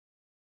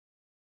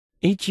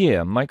Each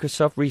year,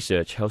 Microsoft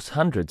Research hosts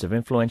hundreds of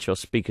influential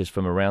speakers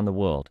from around the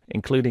world,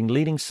 including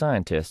leading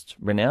scientists,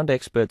 renowned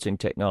experts in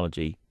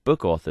technology,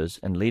 book authors,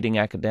 and leading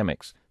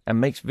academics,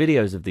 and makes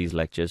videos of these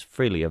lectures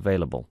freely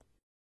available.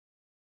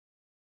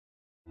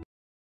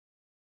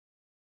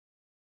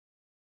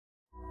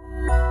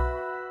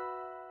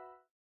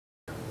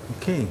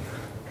 Okay,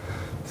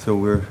 so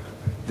we're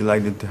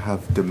delighted to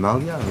have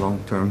Demalia, a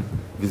long-term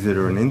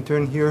visitor and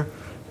intern here,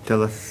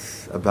 tell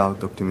us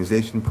about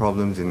optimization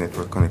problems in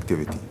network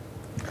connectivity.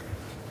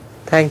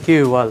 Thank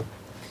you, Val.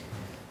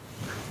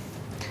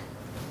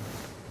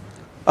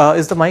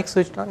 Is the mic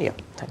switched on? Yeah,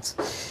 thanks.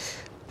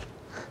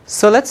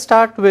 So let's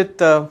start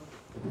with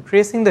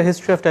tracing the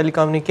history of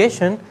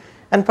telecommunication,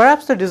 and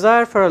perhaps the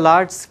desire for a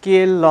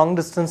large-scale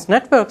long-distance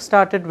network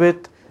started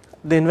with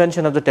the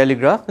invention of the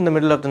telegraph in the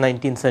middle of the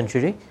 19th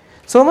century.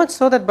 So much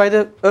so that by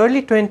the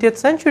early 20th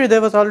century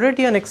there was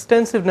already an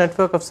extensive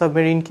network of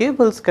submarine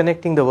cables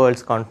connecting the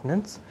world's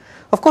continents.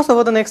 Of course,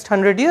 over the next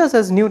 100 years,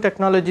 as new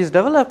technologies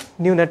developed,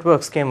 new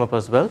networks came up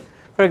as well.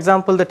 For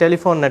example, the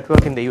telephone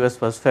network in the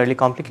US was fairly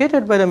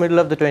complicated by the middle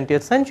of the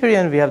 20th century,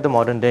 and we have the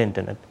modern day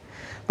internet.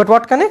 But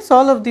what connects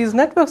all of these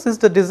networks is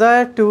the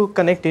desire to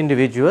connect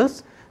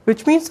individuals,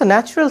 which means a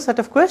natural set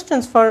of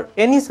questions for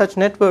any such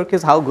network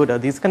is how good are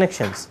these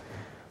connections.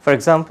 For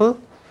example,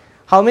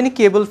 how many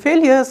cable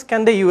failures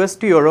can the US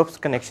to Europe's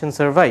connection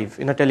survive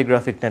in a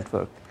telegraphic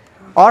network?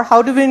 Or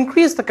how do we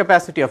increase the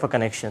capacity of a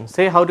connection?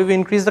 Say, how do we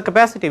increase the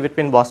capacity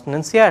between Boston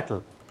and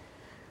Seattle?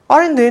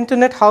 Or in the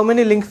internet, how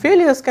many link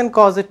failures can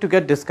cause it to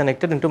get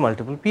disconnected into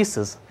multiple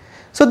pieces?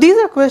 So these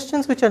are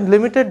questions which are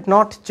limited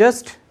not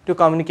just to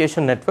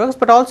communication networks,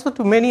 but also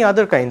to many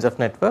other kinds of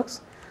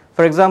networks.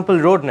 For example,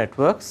 road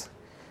networks,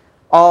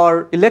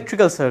 or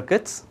electrical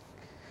circuits,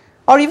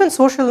 or even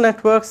social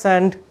networks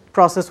and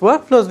process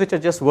workflows, which are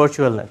just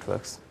virtual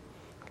networks.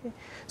 Okay.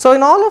 So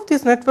in all of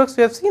these networks,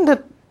 we have seen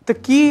that the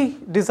key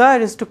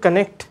desire is to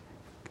connect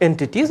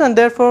entities, and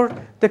therefore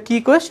the key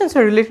questions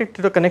are related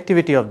to the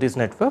connectivity of these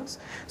networks.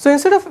 So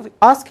instead of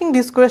asking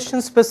these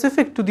questions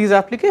specific to these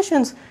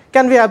applications,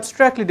 can we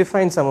abstractly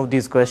define some of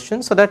these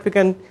questions so that we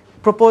can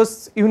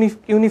propose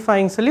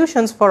unifying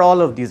solutions for all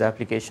of these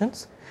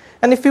applications?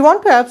 And if we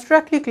want to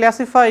abstractly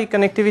classify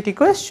connectivity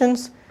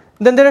questions,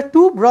 then there are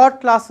two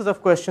broad classes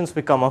of questions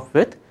we come up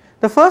with.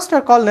 The first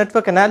are called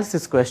network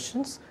analysis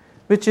questions,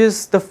 which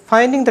is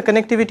finding the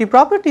connectivity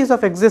properties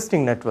of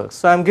existing networks.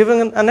 So I'm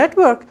given a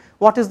network,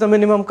 what is the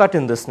minimum cut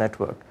in this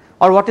network?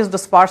 Or what is the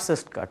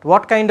sparsest cut?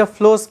 What kind of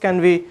flows can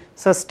we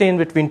sustain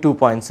between 2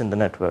 points in the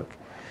network?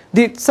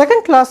 The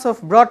second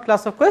broad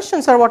class of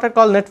questions are what are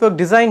called network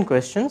design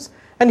questions.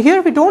 And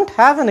here we don't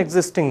have an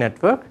existing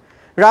network.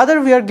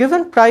 Rather, we are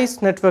given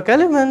priced network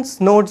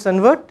elements, nodes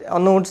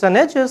and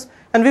edges,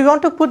 and we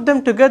want to put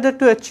them together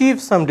to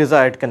achieve some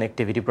desired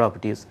connectivity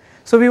properties.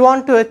 So we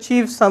want to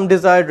achieve some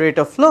desired rate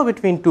of flow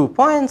between 2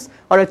 points,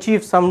 or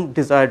achieve some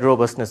desired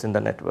robustness in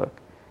the network.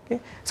 Okay.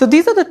 So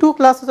these are the two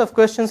classes of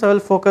questions I will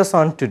focus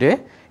on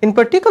today. In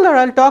particular,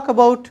 I'll talk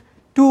about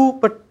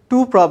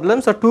two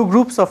problems, or two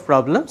groups of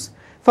problems.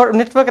 For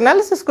network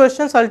analysis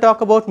questions, I'll talk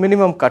about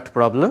minimum cut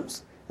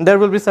problems. And there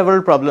will be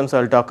several problems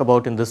I'll talk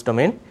about in this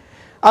domain.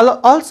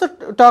 I'll also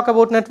talk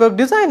about network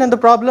design, and the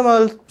problem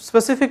I'll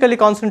specifically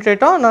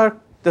concentrate on are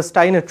the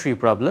Steiner tree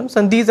problems,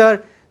 and these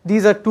are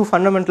two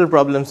fundamental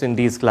problems in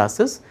these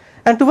classes.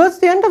 And towards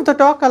the end of the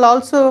talk, I'll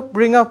also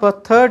bring up a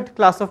third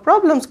class of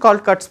problems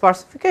called cut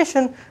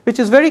sparsification, which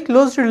is very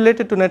closely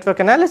related to network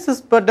analysis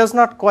but does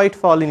not quite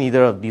fall in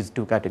either of these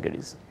two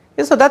categories.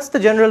 Okay, so that's the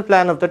general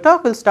plan of the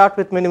talk. We'll start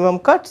with minimum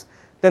cuts,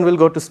 then we'll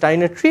go to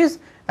Steiner trees,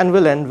 and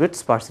we'll end with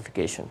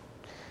sparsification.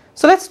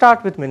 So let's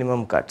start with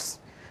minimum cuts.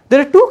 There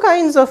are two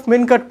kinds of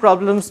min-cut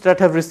problems that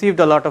have received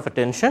a lot of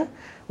attention.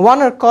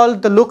 One are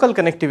called the local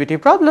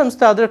connectivity problems,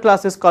 the other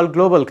class is called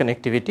global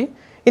connectivity.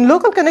 In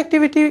local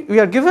connectivity, we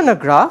are given a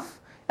graph,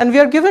 and we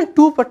are given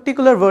two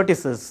particular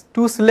vertices,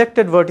 two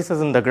selected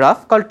vertices in the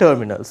graph called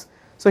terminals.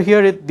 So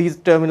here these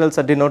terminals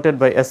are denoted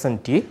by S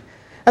and T.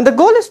 And the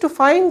goal is to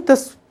find the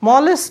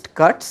smallest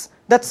cuts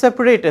that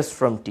separate S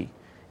from T.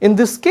 In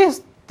this case,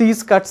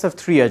 these cuts have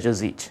 3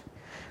 edges each.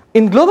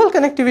 In global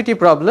connectivity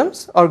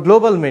problems, or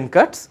global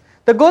min-cuts,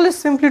 the goal is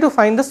simply to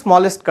find the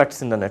smallest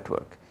cuts in the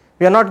network.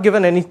 We are not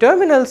given any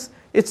terminals,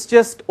 it's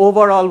just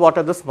overall what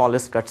are the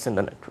smallest cuts in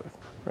the network.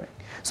 Right?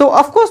 So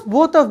of course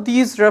both of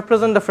these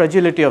represent the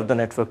fragility of the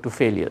network to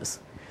failures.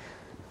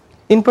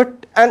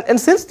 And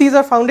since these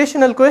are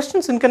foundational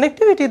questions in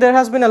connectivity, there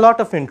has been a lot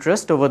of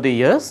interest over the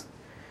years,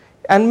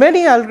 and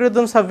many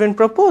algorithms have been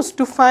proposed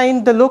to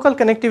find the local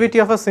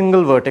connectivity of a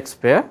single vertex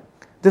pair.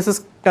 This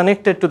is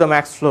connected to the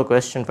max flow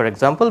question, for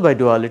example, by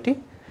duality.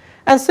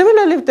 And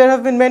similarly, there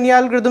have been many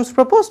algorithms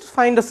proposed to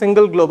find a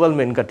single global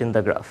min-cut in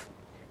the graph.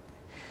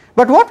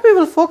 But what we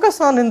will focus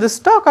on in this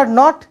talk are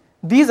not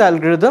these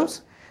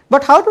algorithms,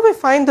 But how do we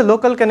find the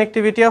local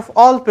connectivity of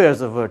all pairs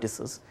of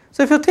vertices?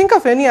 So if you think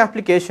of any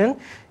application,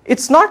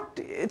 it's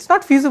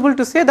not feasible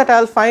to say that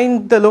I'll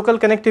find the local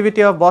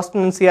connectivity of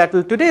Boston and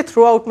Seattle today,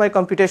 throughout my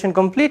computation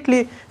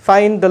completely,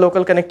 find the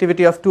local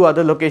connectivity of 2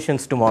 other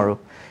locations tomorrow.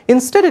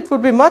 Instead, it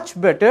would be much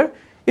better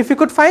if you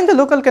could find the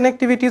local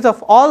connectivities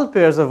of all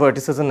pairs of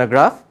vertices in a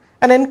graph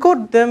and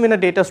encode them in a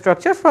data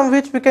structure from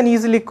which we can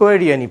easily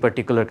query any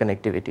particular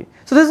connectivity.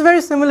 So this is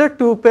very similar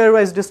to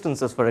pairwise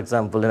distances, for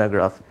example, in a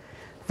graph.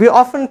 We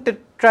often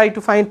try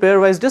to find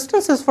pairwise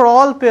distances for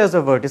all pairs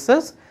of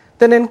vertices,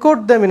 then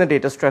encode them in a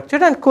data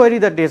structure and query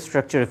that data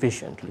structure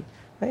efficiently.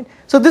 Right?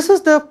 So this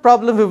is the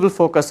problem we will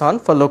focus on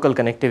for local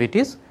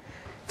connectivities.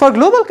 For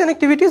global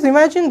connectivities,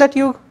 imagine that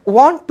you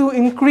want to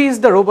increase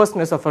the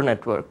robustness of a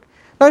network.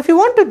 Now if you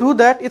want to do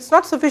that, it's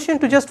not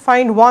sufficient to just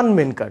find one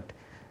min-cut.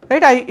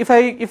 Right?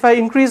 If I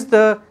increase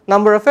the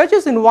number of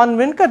edges in one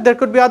min-cut, there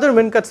could be other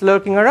min-cuts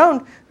lurking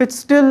around which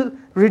still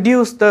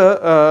reduce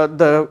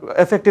the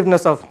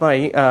effectiveness of my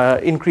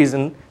increase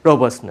in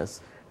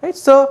robustness. Right?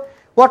 So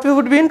what we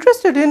would be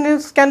interested in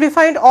is, can we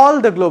find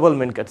all the global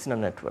min-cuts in a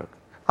network?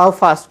 How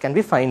fast can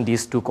we find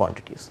these 2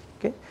 quantities?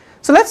 Okay.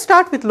 So let's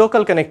start with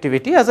local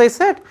connectivity. As I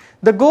said,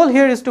 the goal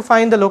here is to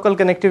find the local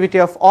connectivity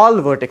of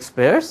all vertex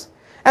pairs.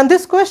 And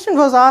this question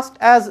was asked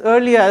as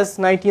early as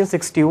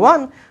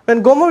 1961,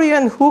 when Gomory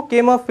and Hu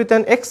came up with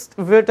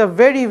a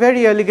very,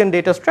 very elegant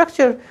data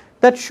structure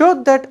that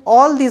showed that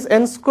all these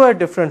n square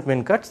different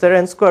min-cuts, there are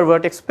n square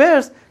vertex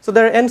pairs, so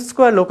there are n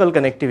square local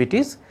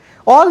connectivities.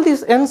 All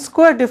these n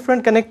square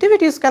different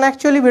connectivities can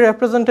actually be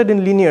represented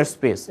in linear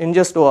space, in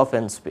just O of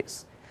n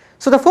space.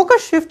 So the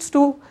focus shifts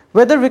to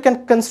whether we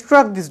can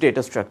construct this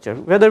data structure,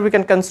 whether we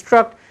can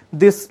construct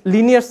this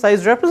linear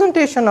size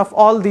representation of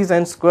all these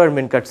n square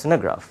min-cuts in a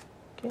graph.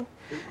 Okay.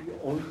 You're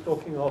only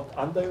talking about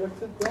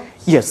undirected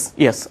graphs?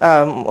 Yes,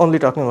 I'm only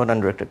talking about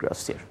undirected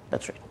graphs here.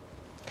 That's right.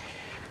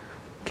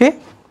 Okay,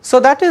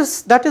 so that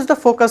is the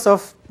focus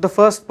of the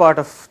first part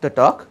of the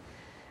talk.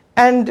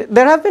 And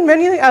there have been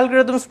many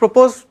algorithms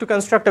proposed to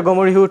construct a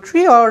Gomory-Hu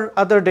tree or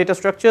other data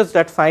structures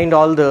that find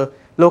all the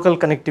local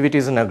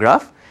connectivities in a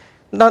graph.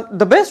 Now,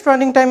 the best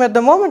running time at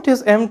the moment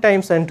is m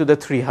times n to the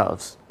 3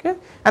 halves. Okay,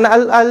 and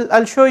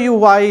I'll show you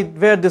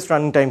where this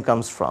running time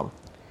comes from.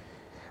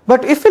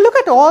 But if we look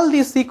at all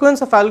these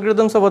sequence of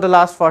algorithms over the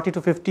last 40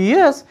 to 50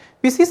 years,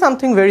 we see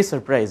something very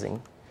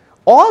surprising.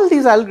 All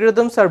these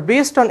algorithms are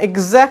based on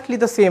exactly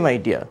the same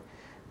idea.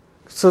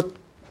 So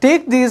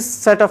take these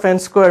set of n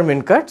square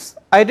min-cuts,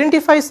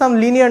 identify some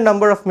linear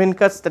number of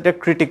min-cuts that are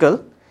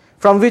critical,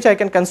 from which I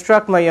can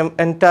construct my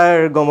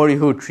entire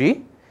Gomory-Hu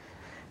tree.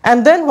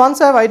 And then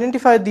once I've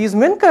identified these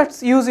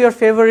min-cuts, use your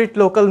favorite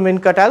local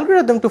min-cut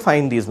algorithm to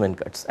find these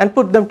min-cuts and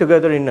put them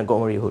together in a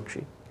Gomory-Hu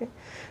tree. Okay?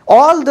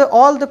 All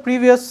the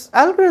previous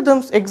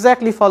algorithms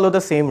exactly follow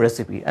the same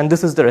recipe, and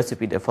this is the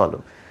recipe they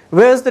follow.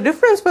 Whereas the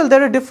difference, well,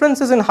 there are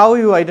differences in how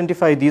you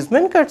identify these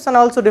min-cuts and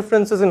also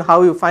differences in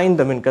how you find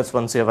the min-cuts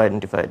once you have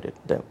identified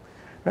them.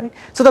 Right?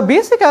 So the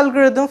basic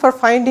algorithm for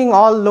finding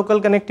all local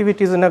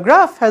connectivities in a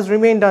graph has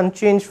remained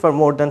unchanged for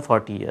more than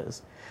 40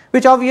 years,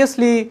 which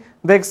obviously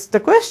begs the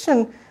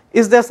question,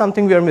 is there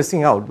something we are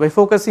missing out by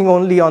focusing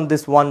only on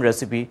this one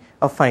recipe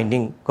of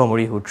finding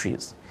Gomory-Hu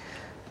trees?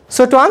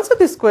 So to answer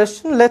this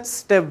question, let's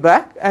step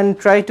back and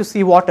try to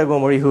see what a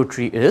Gomory-Hu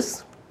tree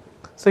is.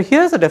 So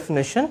here's a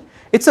definition.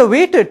 It's a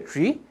weighted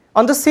tree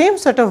on the same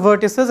set of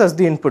vertices as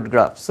the input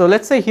graph. So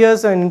let's say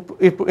here's an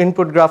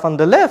input graph on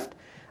the left.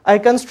 I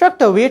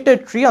construct a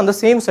weighted tree on the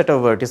same set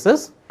of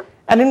vertices,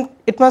 and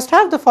it must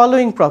have the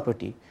following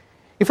property.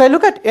 If I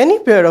look at any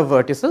pair of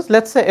vertices,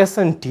 let's say S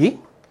and T,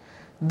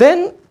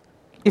 then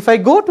if I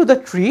go to the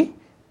tree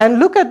and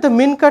look at the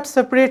min-cut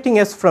separating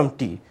S from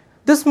T,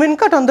 this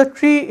min-cut on the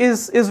tree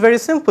is very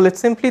simple. It's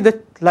simply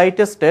the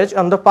lightest edge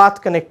on the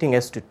path connecting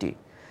S to T.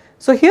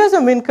 So here's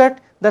a min-cut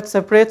that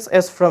separates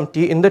S from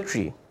T in the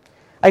tree.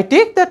 I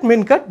take that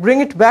min-cut,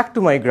 bring it back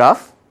to my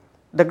graph.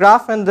 The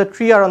graph and the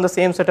tree are on the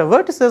same set of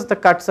vertices. The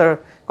cuts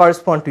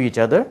correspond to each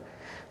other.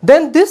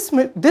 Then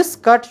this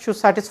cut should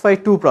satisfy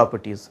 2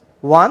 properties.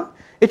 One,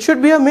 it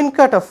should be a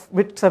min-cut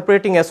with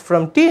separating S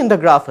from T in the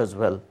graph as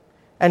well.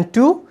 And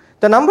 2,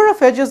 the number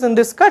of edges in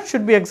this cut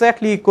should be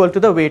exactly equal to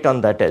the weight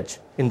on that edge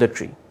in the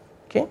tree.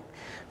 Okay?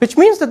 Which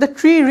means that the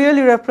tree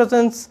really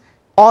represents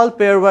all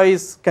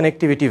pairwise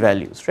connectivity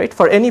values. Right?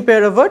 For any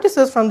pair of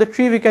vertices from the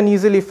tree, we can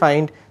easily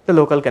find the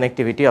local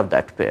connectivity of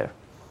that pair.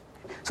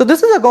 So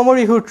this is a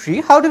Gomory-Hu tree.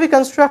 How do we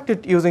construct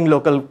it using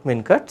local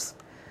min-cuts?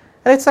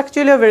 And it's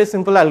actually a very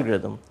simple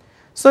algorithm.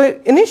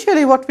 So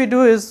initially what we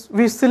do is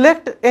we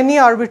select any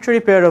arbitrary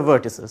pair of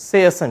vertices,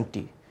 say S and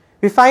T.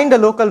 We find a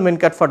local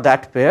min-cut for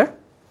that pair.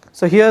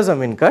 So here's a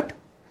min-cut.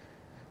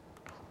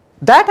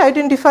 That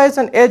identifies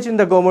an edge in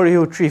the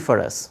Gomory-Hu tree for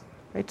us.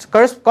 Right? So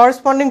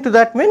corresponding to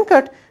that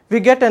min-cut, we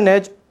get an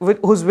edge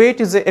whose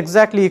weight is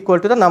exactly equal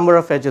to the number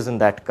of edges in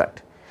that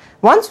cut.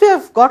 Once we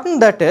have gotten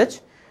that edge,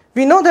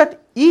 we know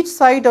that each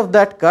side of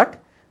that cut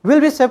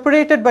will be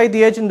separated by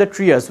the edge in the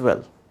tree as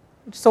well.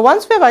 So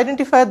once we have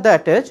identified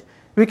that edge,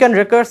 we can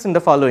recurse in the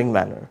following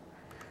manner.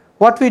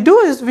 What we do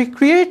is we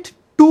create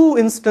 2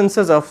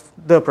 instances of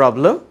the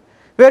problem,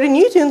 where in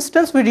each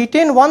instance we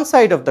retain one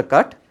side of the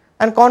cut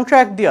and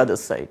contract the other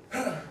side.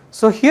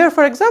 So here,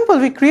 for example,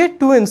 we create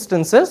 2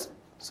 instances.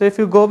 So if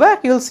you go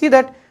back, you will see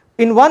that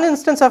in one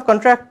instance I have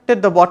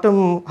contracted the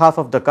bottom half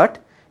of the cut,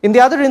 in the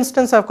other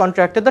instance I have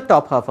contracted the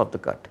top half of the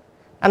cut.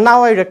 And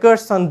now I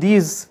recurse on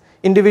these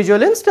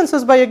individual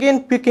instances by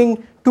again picking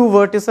 2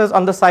 vertices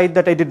on the side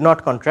that I did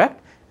not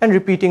contract and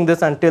repeating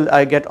this until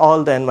I get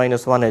all the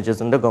n-1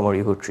 edges in the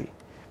Gomori-Hu tree.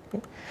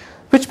 Okay.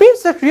 Which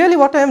means that really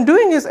what I am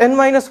doing is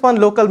n-1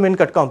 local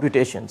min-cut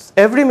computations.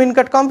 Every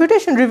min-cut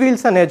computation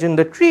reveals an edge in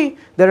the tree.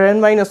 There are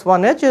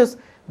n-1 edges.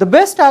 The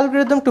best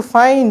algorithm to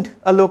find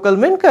a local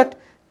min-cut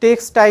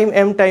takes time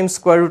m times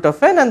square root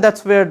of n, and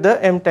that's where the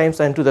m times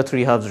n to the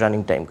 3/2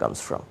 running time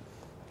comes from.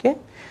 Okay.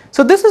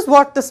 So this is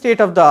what the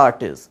state of the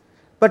art is.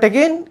 But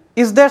again,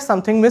 is there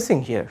something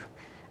missing here?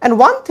 And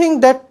one thing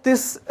that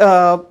this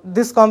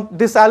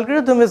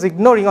algorithm is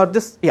ignoring, or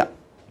this, yeah.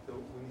 So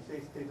when you say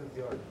state of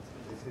the art,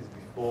 this is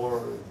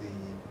before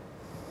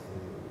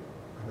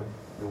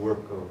the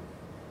work of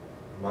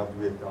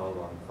Madhu et al.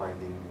 On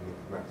finding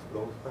max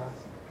flows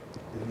paths?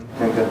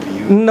 Can that be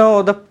used?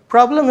 No, the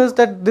problem is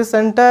that this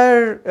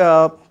entire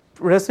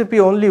recipe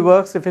only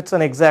works if it's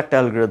an exact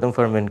algorithm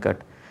for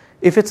min-cut.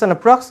 If it's an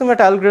approximate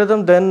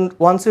algorithm, then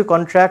once you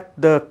contract,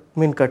 the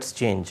min-cuts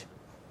change.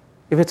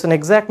 If it's an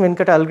exact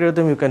min-cut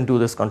algorithm, you can do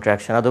this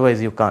contraction,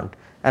 otherwise you can't.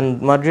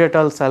 And Madhu et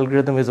al.'s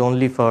algorithm is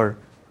only for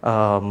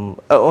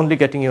only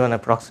getting you an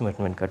approximate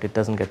min-cut, it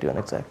doesn't get you an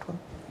exact one.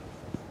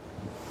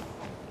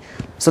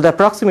 So the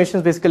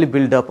approximations basically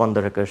build up on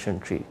the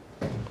recursion tree.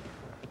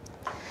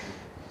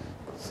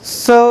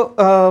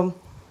 So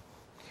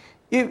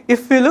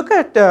if we look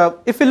at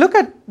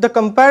the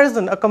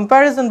comparison, a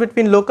comparison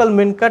between local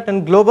min-cut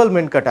and global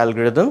min-cut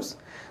algorithms,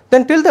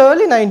 then till the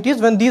early 90s,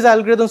 when these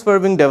algorithms were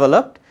being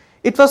developed,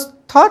 it was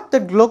thought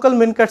that local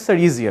min-cuts are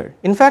easier.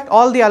 In fact,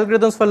 all the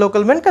algorithms for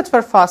local min-cuts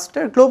were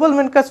faster. Global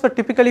min-cuts were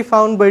typically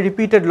found by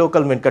repeated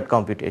local min-cut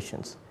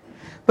computations.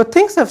 But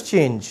things have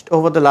changed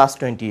over the last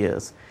 20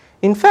 years.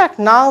 In fact,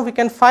 now we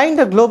can find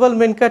a global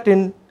min-cut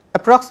in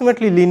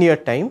approximately linear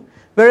time,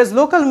 whereas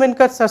local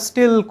min-cuts are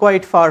still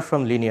quite far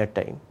from linear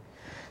time.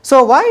 So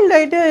a wild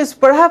idea is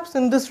perhaps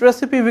in this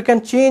recipe we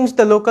can change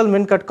the local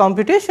min-cut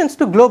computations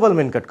to global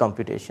min-cut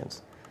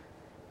computations.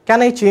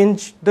 Can I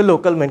change the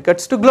local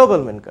min-cuts to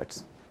global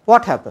min-cuts?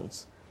 What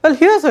happens? Well,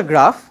 here's a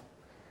graph.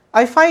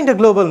 I find a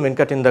global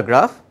min-cut in the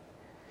graph.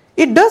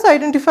 It does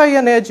identify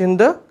an edge in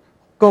the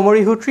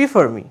Gomori-Hu tree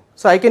for me.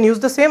 So I can use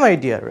the same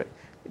idea, right?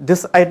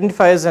 This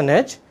identifies an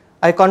edge.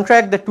 I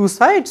contract the 2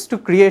 sides to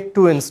create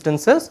 2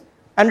 instances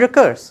and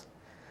recurse.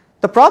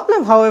 The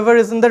problem, however,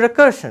 is in the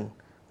recursion.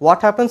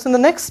 What happens in the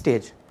next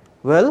stage?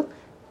 Well,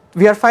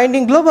 we are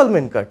finding global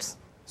min-cuts.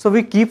 So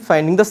we keep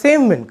finding the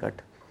same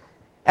min-cut.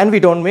 And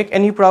we don't make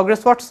any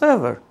progress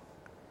whatsoever.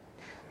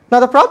 Now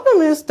the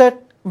problem is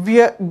that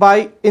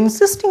by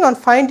insisting on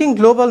finding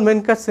global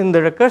min-cuts in the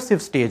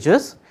recursive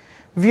stages,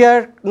 we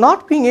are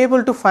not being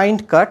able to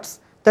find cuts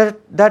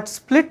that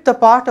split the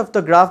part of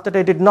the graph that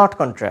I did not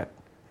contract.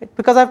 Right?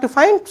 Because I have to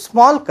find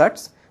small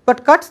cuts,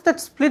 but cuts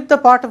that split the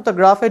part of the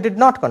graph I did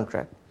not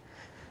contract.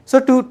 So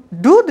to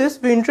do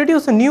this, we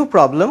introduce a new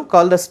problem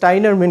called the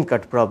Steiner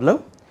min-cut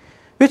problem,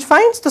 which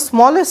finds the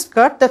smallest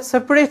cut that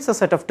separates a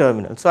set of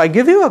terminals. So I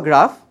give you a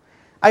graph.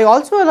 I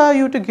also allow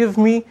you to give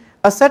me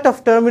a set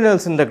of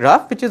terminals in the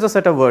graph, which is a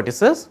set of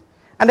vertices.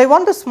 And I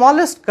want the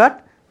smallest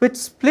cut which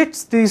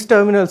splits these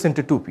terminals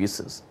into 2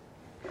 pieces.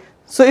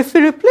 So if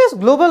we replace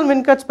global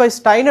min-cuts by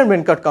Steiner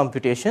min-cut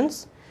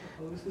computations.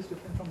 How is this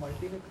different from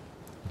multi-way?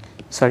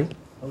 Sorry?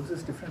 How is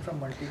this different from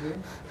multi-way?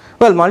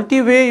 Well,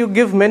 multi-way you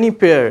give many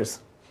pairs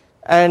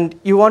and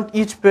you want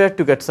each pair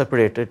to get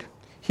separated.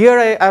 Here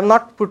I am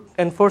not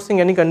enforcing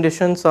any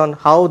conditions on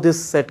how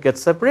this set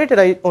gets separated.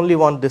 I only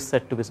want this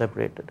set to be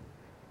separated.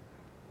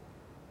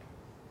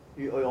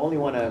 You only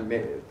want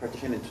to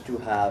partition into 2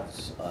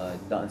 halves,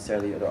 not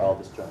necessarily they're all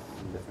different.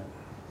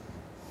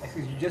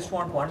 Actually, you just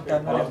want one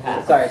terminal.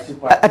 Sorry, 2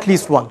 parts. At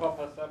least one.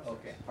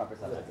 Okay, proper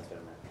subset, that's what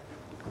I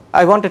meant.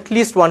 I want at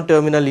least one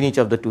terminal in each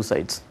of the 2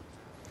 sides.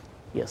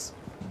 Yes.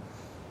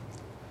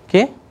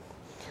 Okay.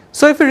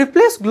 So if we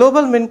replace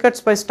global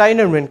min-cuts by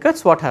Steiner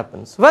min-cuts, what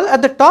happens? Well,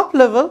 at the top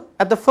level,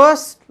 at the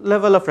first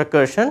level of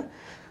recursion,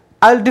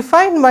 I'll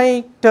define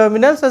my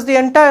terminals as the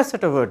entire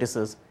set of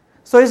vertices.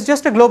 So it's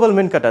just a global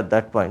min-cut at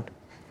that point.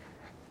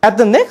 At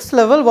the next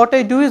level, what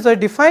I do is I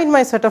define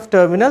my set of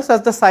terminals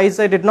as the sides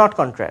I did not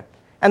contract.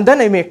 And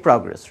then I make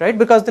progress, right?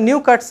 Because the new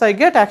cuts I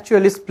get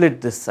actually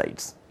split these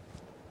sides.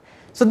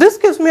 So this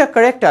gives me a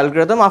correct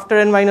algorithm. After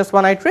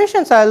n-1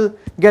 iterations, I'll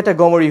get a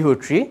Gomori-Hu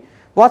tree.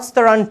 What's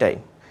the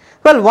runtime?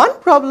 Well, one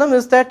problem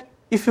is that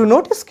if you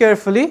notice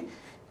carefully,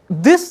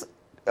 this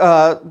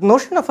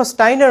notion of a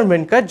Steiner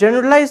min-cut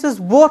generalizes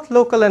both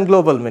local and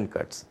global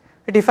min-cuts.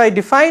 If I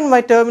define my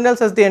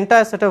terminals as the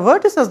entire set of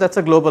vertices, that's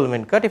a global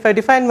min-cut. If I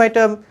define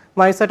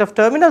my set of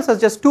terminals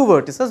as just 2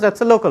 vertices, that's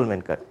a local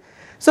min-cut.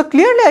 So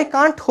clearly I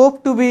can't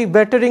hope to be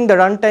bettering the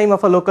runtime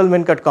of a local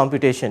min-cut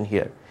computation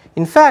here.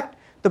 In fact,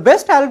 the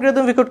best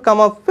algorithm we could come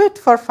up with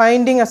for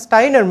finding a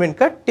Steiner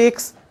min-cut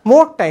takes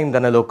more time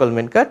than a local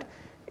min-cut.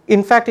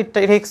 In fact, it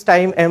takes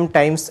time m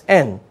times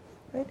n.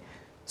 Right?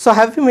 So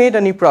have we made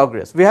any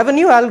progress? We have a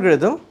new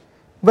algorithm,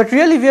 but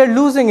really we are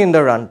losing in the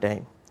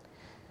runtime.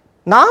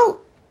 Now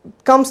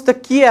comes the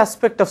key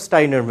aspect of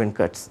Steiner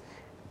min-cuts.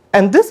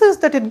 And this is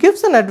that it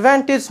gives an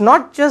advantage,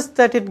 not just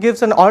that it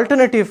gives an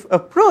alternative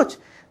approach,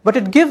 but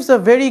it gives a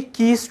very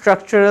key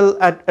structural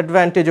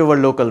advantage over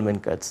local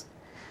min-cuts.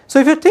 So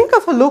if you think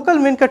of a local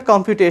min-cut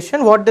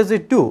computation, what does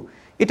it do?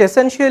 It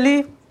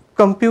essentially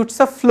computes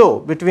a flow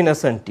between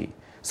S and T.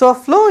 So a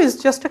flow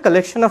is just a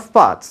collection of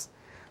paths.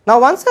 Now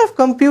once I have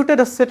computed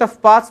a set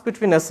of paths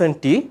between S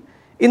and T,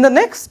 in the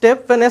next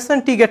step when S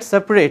and T get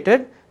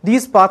separated,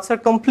 these paths are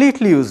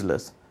completely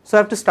useless. So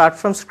I have to start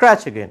from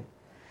scratch again.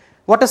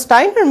 What a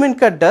Steiner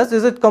min-cut does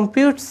is it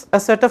computes a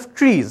set of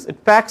trees.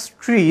 It packs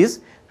trees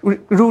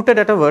rooted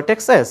at a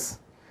vertex S.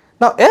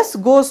 Now S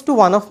goes to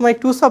one of my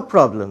two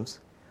subproblems.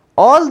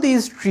 All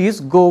these trees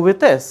go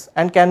with S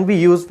and can be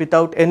used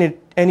without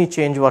any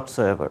change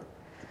whatsoever.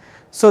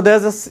 So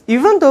there's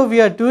even though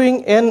we are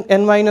doing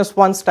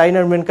n-1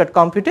 Steiner min-cut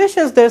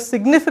computations, there's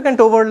significant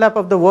overlap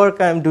of the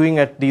work I am doing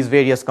at these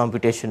various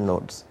computation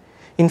nodes.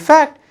 In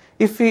fact,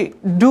 if we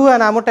do an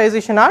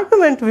amortization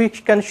argument, we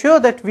can show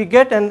that we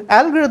get an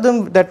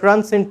algorithm that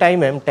runs in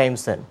time m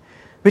times n,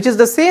 which is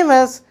the same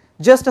as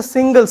just a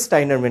single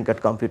Steiner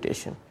min-cut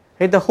computation.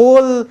 Right? The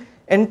whole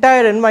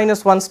entire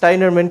n-1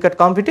 Steiner min-cut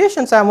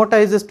computations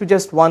amortizes to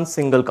just one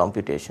single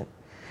computation.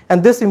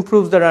 And this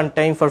improves the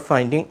runtime for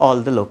finding all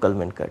the local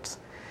min-cuts.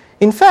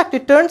 In fact,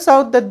 it turns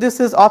out that this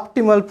is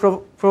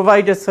optimal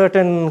provided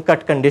certain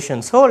cut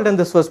conditions hold, and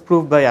this was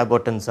proved by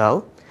Abbott and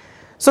Zhao.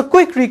 So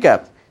quick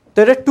recap.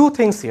 There are two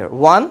things here.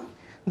 One,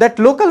 that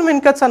local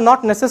min-cuts are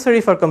not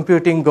necessary for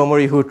computing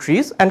Gomori-Hu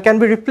trees and can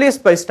be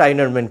replaced by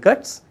Steiner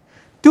min-cuts.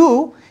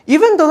 Two,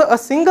 even though a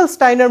single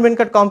Steiner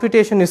min-cut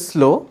computation is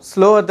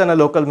slower than a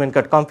local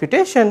min-cut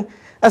computation,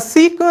 a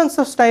sequence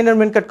of Steiner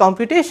min-cut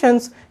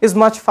computations is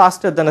much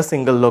faster than a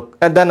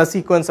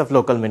sequence of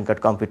local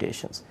min-cut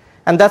computations.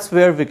 And that's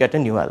where we get a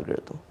new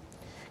algorithm.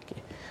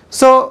 Okay.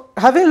 So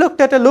having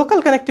looked at a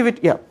local connectivity,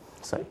 yeah,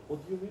 sorry.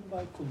 What do you mean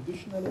by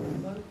conditional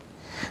anomaly?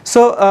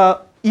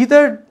 So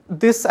either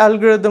this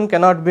algorithm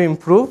cannot be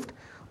improved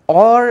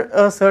or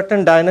a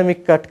certain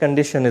dynamic cut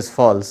condition is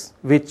false,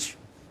 which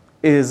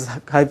is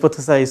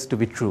hypothesized to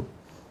be true.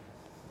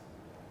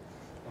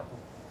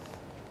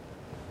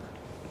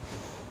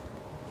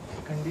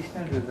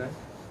 Conditional result.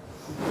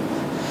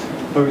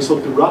 So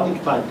the running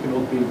time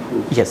cannot be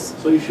improved. Yes.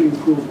 So if you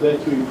improve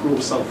that, you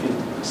improve something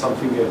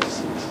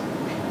else.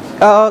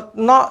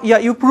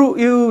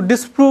 You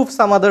disprove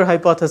some other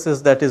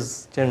hypothesis that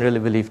is generally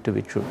believed to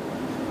be true.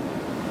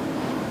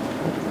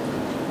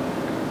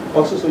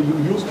 Also, so you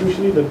use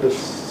usually that the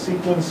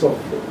sequence of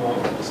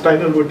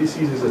Steiner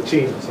vertices is a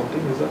chain or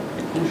something. Is that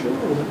crucial?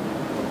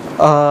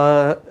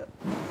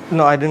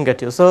 No, I didn't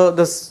get you. So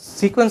the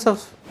sequence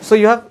of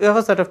you have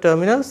a set of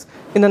terminals.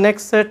 In the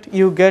next set,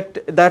 you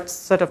get that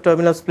set of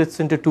terminals splits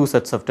into two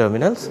sets of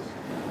terminals. Yes.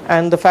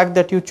 And the fact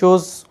that you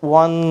chose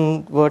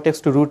one vertex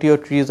to root your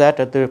trees at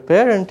the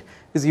parent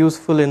is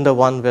useful in the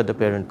one where the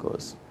parent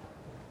goes.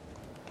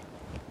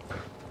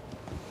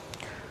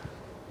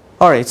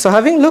 All right. So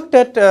having looked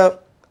at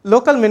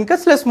local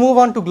min-cuts, let's move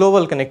on to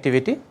global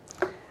connectivity.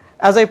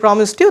 As I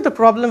promised you, the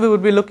problem we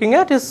would be looking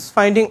at is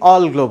finding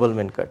all global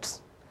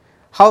min-cuts.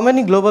 How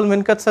many global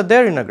min-cuts are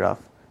there in a graph?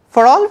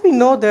 For all we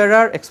know, there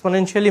are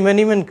exponentially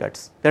many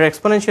min-cuts. There are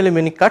exponentially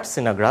many cuts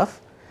in a graph.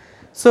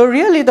 So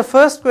really the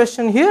first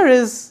question here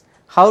is,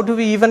 how do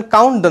we even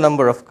count the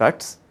number of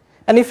cuts?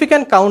 And if we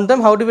can count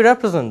them, how do we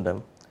represent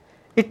them?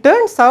 It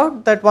turns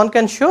out that one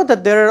can show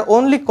that there are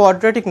only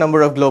quadratic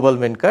number of global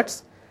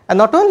min-cuts. And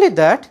not only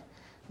that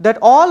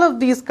all of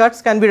these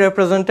cuts can be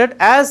represented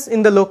as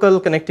in the local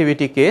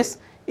connectivity case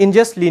in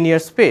just linear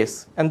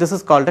space. And this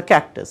is called a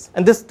cactus.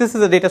 And this is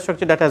a data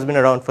structure that has been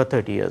around for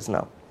 30 years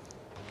now.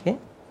 Okay?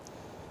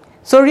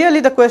 So really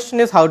the question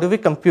is, how do we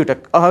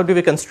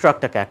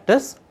construct a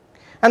cactus?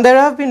 And there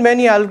have been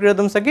many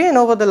algorithms again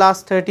over the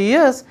last 30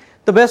 years.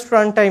 The best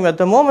runtime at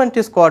the moment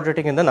is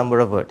quadratic in the number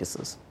of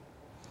vertices.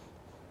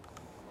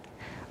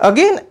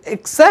 Again,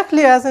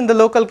 exactly as in the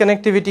local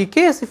connectivity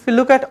case, if you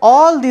look at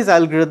all these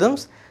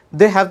algorithms,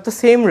 they have the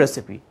same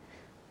recipe.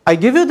 I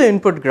give you the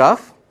input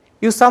graph,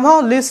 you somehow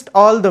list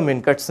all the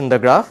min-cuts in the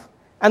graph,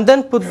 and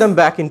then put them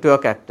back into a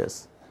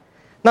cactus.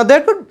 Now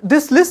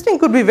this listing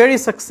could be very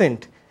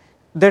succinct.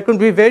 There could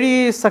be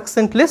very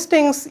succinct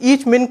listings.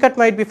 Each min-cut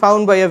might be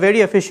found by a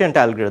very efficient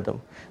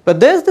algorithm. But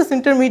there's this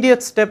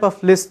intermediate step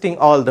of listing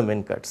all the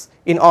min-cuts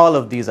in all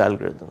of these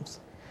algorithms.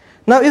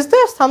 Now, is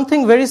there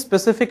something very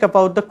specific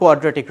about the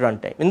quadratic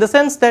runtime? In the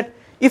sense that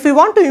if we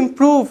want to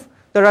improve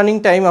the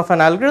running time of an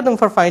algorithm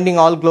for finding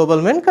all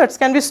global min-cuts,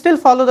 can we still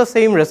follow the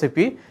same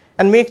recipe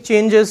and make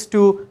changes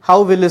to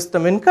how we list the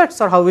min-cuts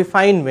or how we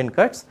find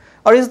min-cuts?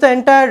 Or is the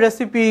entire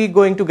recipe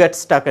going to get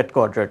stuck at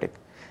quadratic?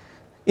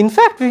 In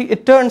fact,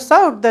 it turns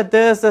out that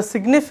there's a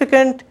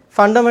significant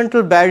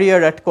fundamental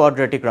barrier at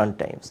quadratic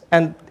runtimes,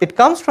 and it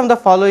comes from the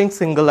following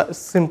simple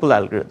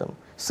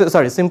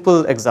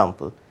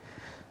example.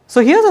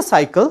 So here's a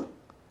cycle.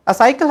 A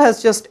cycle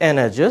has just n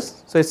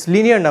edges, so it's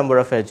linear number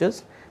of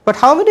edges. But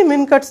how many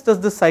min cuts does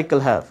this cycle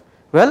have?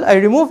 Well, I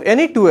remove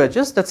any 2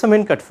 edges, that's a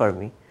min cut for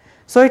me.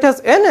 So it has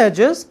n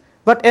edges,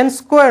 but n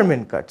square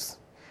min cuts.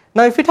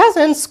 Now if it has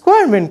n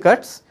square min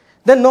cuts,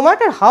 then no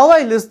matter how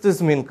I list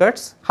these min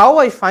cuts, how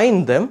I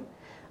find them,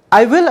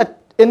 I will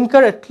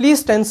incur at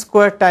least n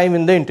square time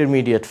in the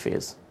intermediate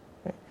phase.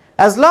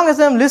 As long as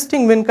I am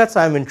listing min cuts,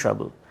 I am in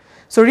trouble.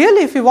 So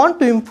really, if we want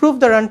to improve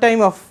the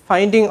runtime of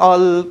finding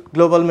all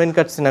global min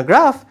cuts in a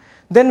graph,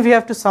 then we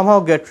have to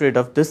somehow get rid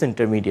of this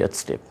intermediate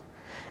step.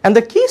 And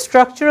the key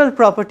structural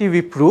property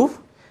we prove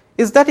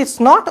is that it's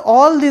not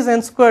all these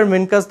n square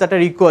min cuts that are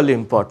equally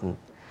important.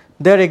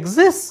 There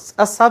exists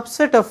a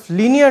subset of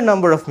linear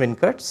number of min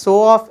cuts,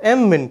 so of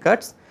m min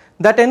cuts,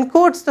 that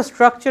encodes the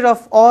structure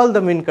of all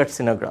the min cuts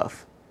in a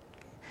graph.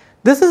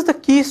 This is the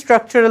key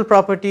structural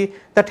property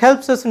that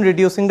helps us in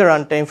reducing the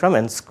runtime from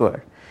n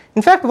squared.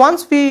 In fact,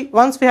 once we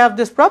have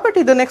this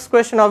property, the next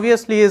question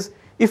obviously is,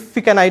 if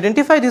we can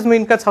identify these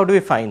min cuts, how do we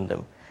find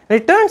them? And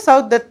it turns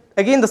out that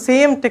again the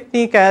same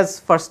technique as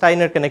for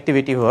Steiner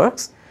connectivity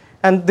works,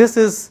 and this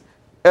is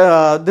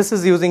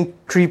using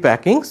tree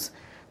packings.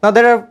 Now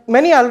there are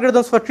many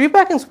algorithms for tree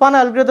packings. One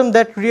algorithm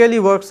that really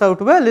works out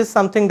well is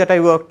something that I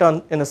worked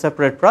on in a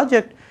separate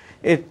project.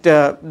 It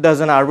does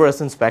an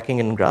arborescence packing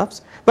in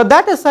graphs. But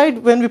that aside,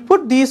 when we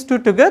put these two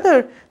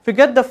together, we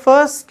get the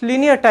first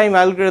linear time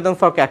algorithm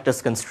for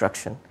cactus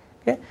construction,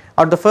 okay?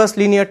 Or the first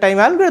linear time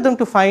algorithm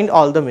to find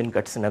all the min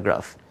cuts in a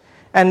graph.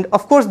 And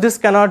of course, this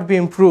cannot be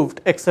improved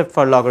except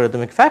for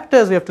logarithmic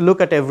factors. We have to look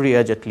at every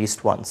edge at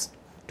least once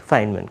to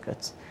find min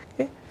cuts.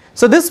 Okay?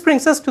 So this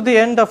brings us to the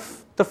end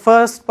of the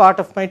first part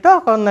of my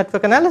talk on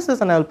network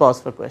analysis, and I will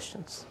pause for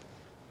questions.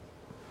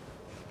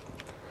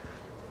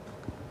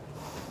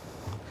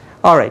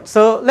 All right,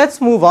 so let's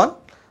move on.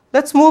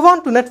 Let's move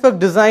on to network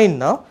design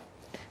now.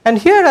 And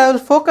here I will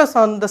focus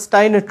on the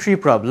Steiner tree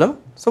problem.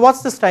 So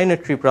what's the Steiner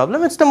tree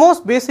problem? It's the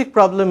most basic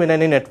problem in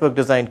any network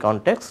design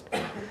context.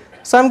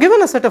 So I'm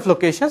given a set of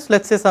locations,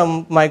 let's say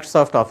some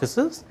Microsoft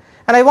offices,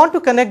 and I want to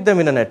connect them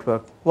in a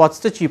network. What's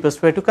the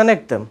cheapest way to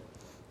connect them?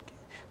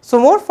 So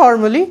more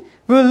formally,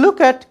 we will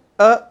look at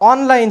an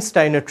online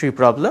Steiner tree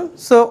problem.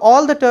 So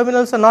all the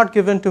terminals are not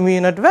given to me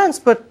in advance,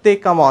 but they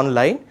come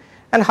online.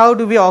 And how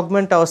do we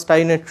augment our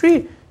Steiner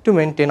tree to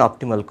maintain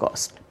optimal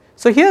cost?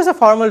 So here's a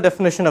formal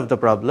definition of the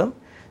problem.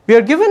 We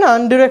are given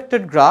an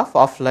undirected graph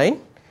offline,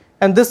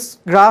 and this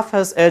graph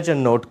has edge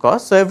and node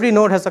cost. So every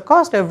node has a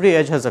cost, every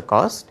edge has a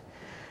cost.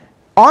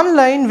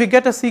 Online, we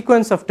get a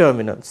sequence of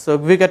terminals. So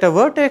we get a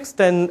vertex,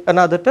 then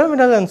another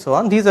terminal, and so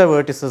on. These are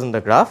vertices in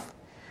the graph.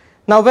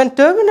 Now when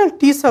terminal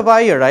t sub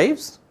I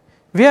arrives,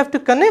 we have to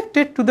connect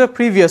it to the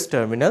previous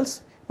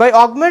terminals by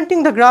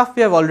augmenting the graph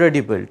we have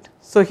already built.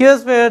 So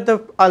here's where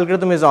the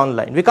algorithm is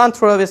online. We can't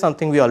throw away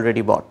something we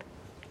already bought.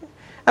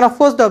 And of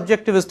course, the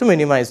objective is to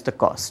minimize the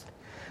cost.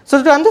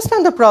 So to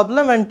understand the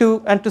problem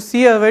and to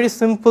see a very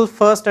simple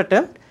first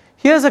attempt,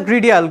 here's a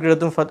greedy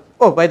algorithm for,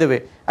 oh, by the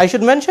way, I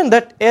should mention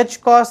that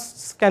edge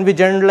costs can be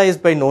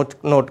generalized by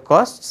node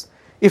costs.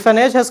 If an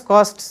edge has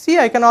cost C,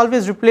 I can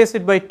always replace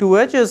it by 2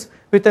 edges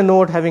with a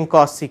node having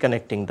cost C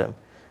connecting them.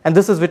 And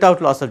this is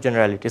without loss of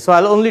generality. So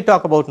I'll only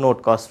talk about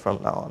node costs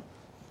from now on.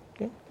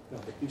 Okay? Yeah,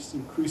 but this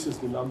increases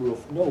the number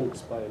of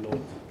nodes by a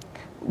node.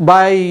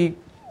 By,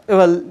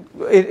 well,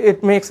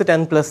 it makes it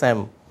n plus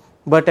m.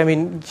 But I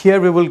mean, here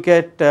we will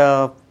get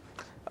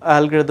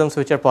algorithms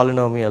which are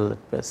polynomial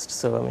at best.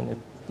 So I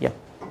mean, yeah.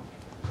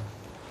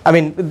 I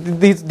mean,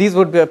 these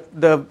would be,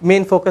 the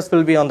main focus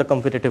will be on the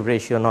competitive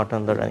ratio, not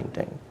on the running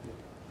time.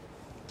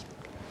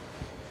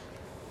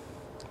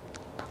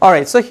 All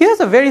right, so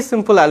here's a very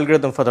simple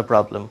algorithm for the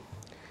problem.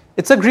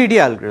 It's a greedy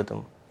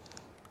algorithm.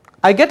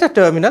 I get a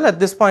terminal. At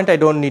this point, I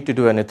don't need to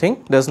do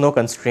anything. There's no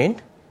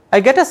constraint. I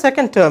get a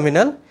second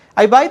terminal.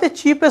 I buy the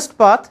cheapest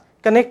path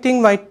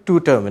connecting my 2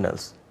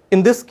 terminals.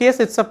 In this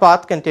case, it's a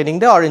path containing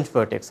the orange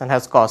vertex and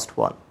has cost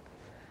 1.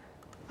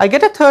 I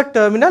get a third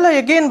terminal. I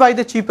again buy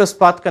the cheapest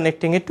path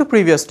connecting it to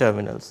previous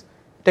terminals.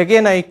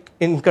 Again, I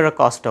incur a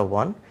cost of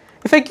 1.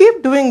 If I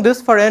keep doing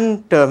this for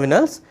n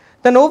terminals,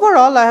 then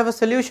overall I have a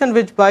solution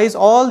which buys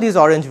all these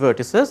orange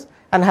vertices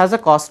and has a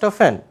cost of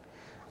n.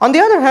 On the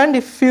other hand,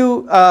 if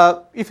you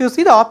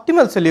see the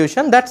optimal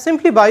solution, that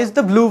simply buys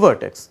the blue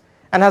vertex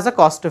and has a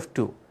cost of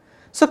 2.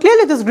 So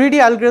clearly this greedy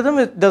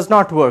algorithm does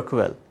not work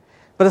well.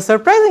 But the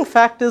surprising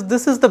fact is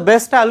this is the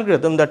best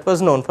algorithm that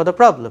was known for the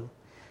problem.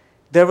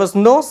 There was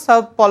no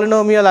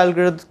sub-polynomial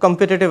algorithm,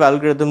 competitive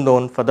algorithm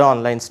known for the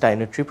online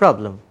Steiner tree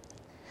problem.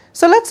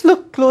 So let's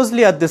look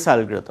closely at this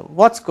algorithm.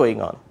 What's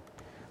going on?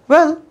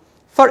 Well,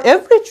 for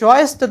every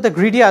choice that the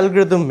greedy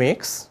algorithm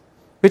makes,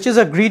 which is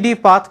a greedy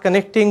path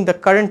connecting the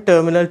current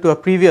terminal to a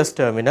previous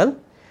terminal,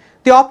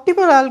 the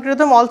optimal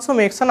algorithm also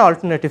makes an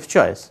alternative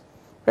choice.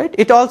 Right?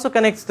 It also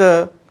connects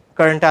the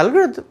current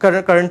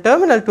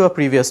terminal to a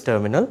previous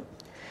terminal.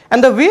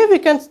 And the way we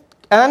can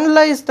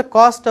analyze the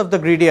cost of the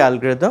greedy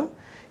algorithm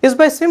is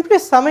by simply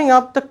summing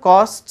up the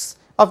costs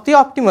of the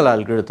optimal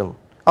algorithm,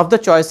 of the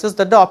choices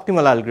that the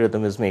optimal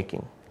algorithm is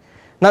making.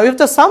 Now if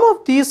the sum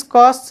of these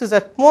costs is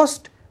at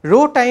most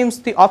rho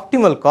times the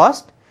optimal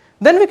cost,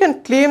 then we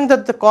can claim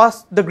that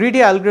the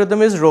greedy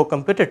algorithm is rho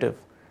competitive,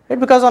 right?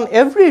 Because on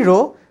every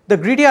row the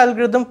greedy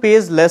algorithm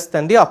pays less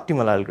than the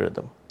optimal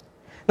algorithm.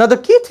 Now the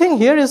key thing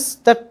here is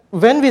that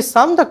when we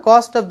sum the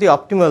cost of the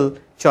optimal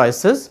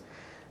choices,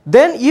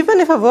 then even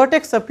if a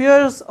vertex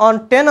appears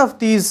on 10 of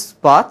these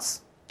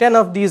paths, 10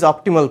 of these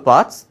optimal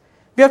paths,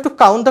 we have to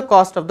count the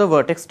cost of the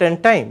vertex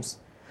 10 times,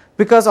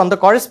 because on the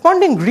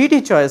corresponding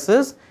greedy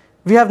choices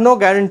we have no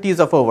guarantees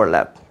of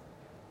overlap.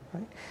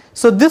 Right?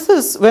 So this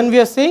is when we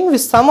are saying we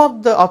sum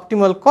up the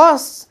optimal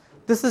costs,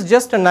 this is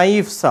just a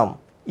naive sum.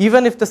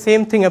 Even if the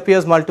same thing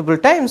appears multiple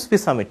times, we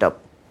sum it up.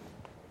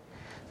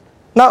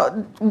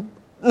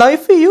 Now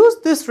if we use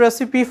this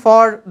recipe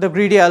for the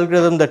greedy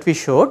algorithm that we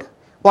showed,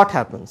 what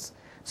happens?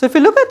 So if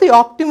you look at the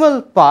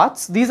optimal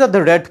paths, these are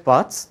the red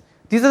paths,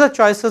 these are the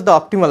choices the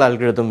optimal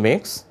algorithm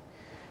makes.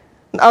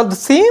 Now the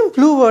same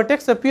blue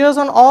vertex appears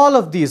on all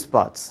of these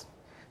paths.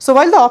 So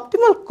while the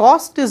optimal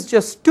cost is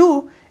just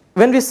 2,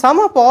 when we sum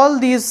up all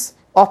these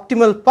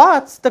optimal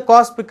paths, the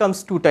cost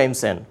becomes 2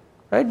 times n,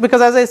 right?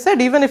 Because as I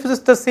said, even if it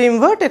is the same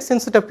vertex,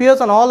 since it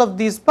appears on all of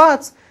these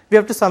paths, we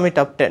have to sum it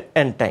up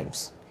n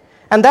times.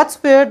 And that's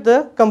where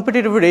the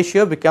competitive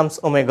ratio becomes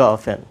omega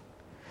of n.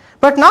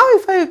 But now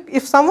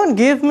if someone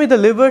gave me the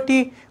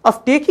liberty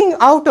of taking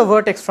out a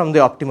vertex from the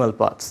optimal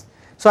paths,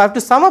 so I have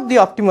to sum up the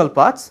optimal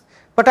paths,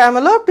 but I am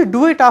allowed to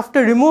do it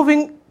after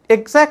removing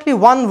exactly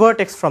one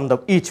vertex from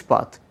each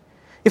path.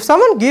 If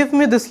someone gave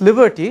me this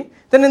liberty,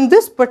 then in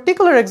this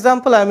particular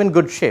example I am in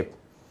good shape,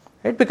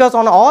 right? Because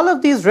on all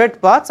of these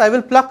red paths I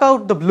will pluck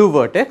out the blue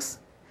vertex.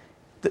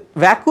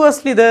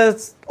 Vacuously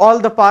all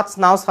the paths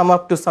now sum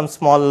up to some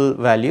small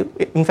value,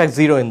 in fact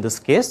 0 in this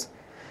case,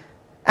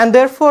 and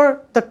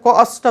therefore the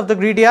cost of the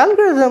greedy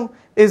algorithm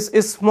is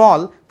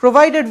small,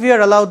 provided we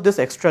are allowed this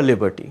extra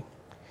liberty.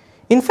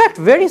 In fact,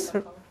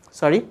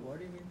 sorry?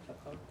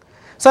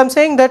 So I am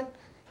saying that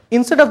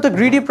instead of the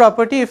greedy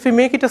property, if we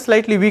make it a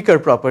slightly weaker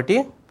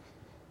property,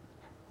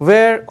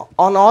 where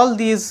on all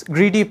these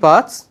greedy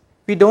paths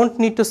we don't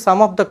need to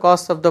sum up the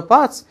cost of the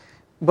paths,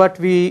 but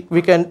we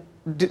can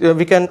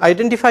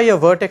identify a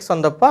vertex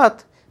on the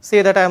path,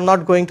 say that I am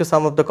not going to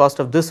sum up the cost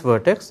of this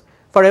vertex.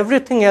 For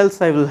everything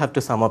else I will have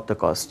to sum up the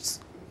costs.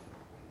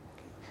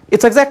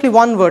 It's exactly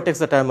one vertex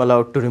that I am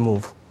allowed to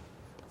remove.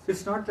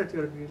 It's not that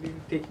you're really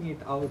taking it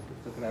out of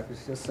the graph,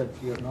 it's just that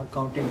you're not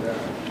counting the...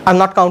 I'm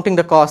not counting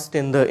the cost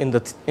in the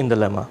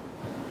lemma.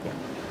 Yeah.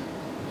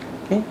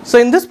 Okay. So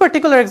in this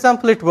particular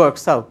example it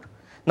works out.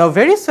 Now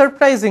very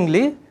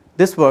surprisingly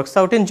this works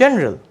out in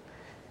general.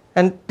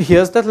 And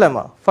here's the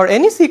lemma. For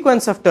any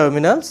sequence of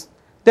terminals,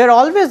 there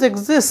always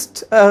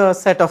exists a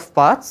set of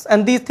paths,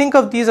 and think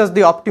of these as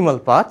the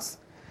optimal paths,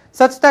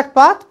 such that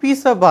path p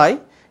sub I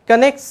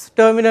connects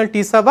terminal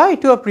t sub I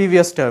to a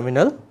previous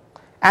terminal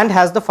and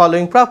has the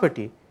following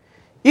property.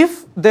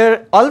 If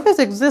there always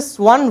exists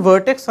one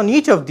vertex on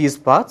each of these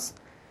paths,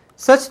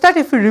 such that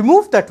if we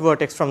remove that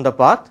vertex from the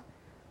path,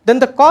 then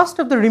the cost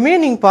of the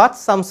remaining paths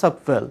sums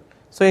up well.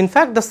 So in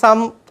fact the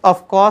sum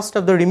of cost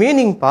of the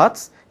remaining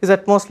paths is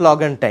at most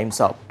log n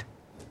times opt.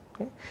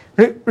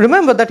 Okay.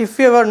 Remember that if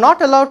we were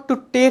not allowed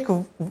to take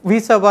v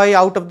sub I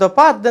out of the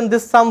path, then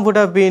this sum would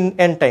have been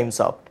n times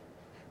opt.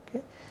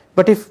 Okay.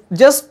 But if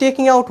just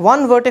taking out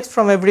one vertex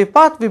from every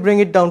path, we bring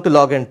it down to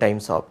log n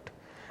times opt.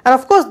 And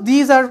of course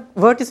these are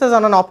vertices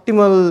in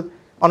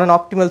an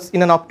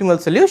optimal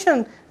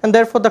solution, and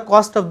therefore the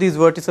cost of these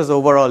vertices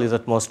overall is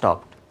at most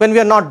opt, when we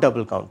are not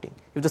double counting.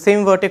 If the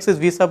same vertex is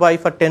v sub I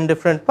for 10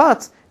 different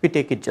paths, we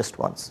take it just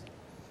once.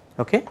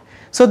 Okay.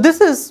 So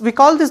we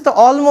call this the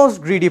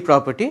almost greedy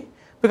property,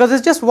 because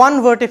it's just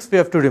one vertex we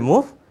have to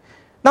remove.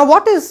 Now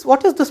what is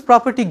this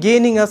property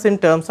gaining us in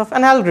terms of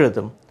an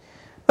algorithm?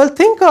 Well,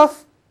 think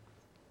of,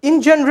 in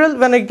general,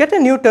 when I get a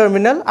new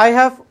terminal, I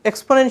have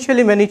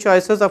exponentially many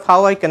choices of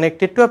how I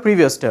connect it to a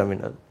previous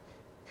terminal.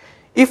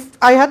 If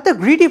I had the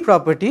greedy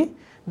property,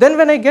 then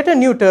when I get a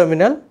new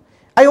terminal,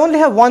 I only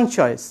have one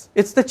choice.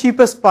 It's the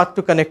cheapest path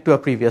to connect to a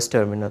previous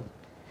terminal.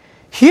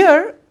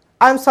 Here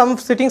I am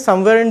sitting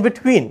somewhere in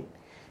between.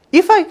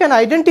 If I can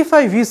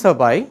identify v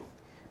sub I,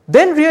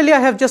 then really I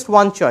have just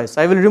one choice.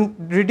 I will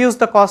reduce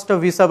the cost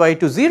of v sub I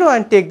to 0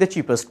 and take the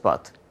cheapest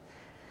path.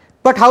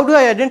 But how do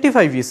I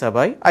identify v sub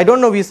I? I don't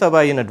know v sub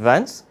I in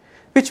advance,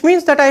 which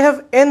means that I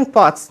have n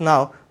paths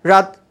now,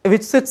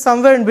 which sits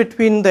somewhere in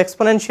between the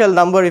exponential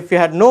number if we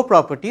had no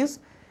properties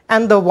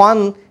and the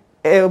one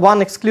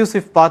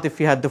exclusive path if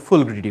we had the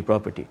full greedy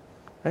property.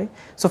 Right?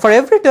 So for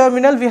every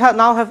terminal we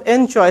now have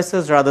n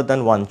choices rather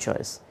than one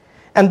choice.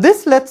 And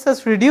this lets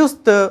us reduce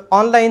the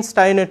online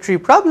Steiner tree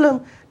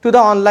problem to the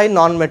online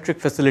non-metric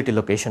facility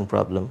location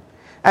problem.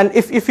 And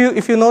if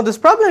you know this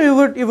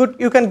problem,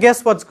 you can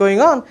guess what's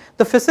going on.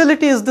 The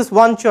facility is this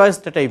one choice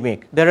that I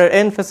make. There are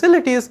n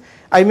facilities.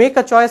 I make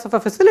a choice of a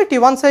facility.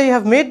 Once I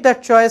have made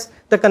that choice,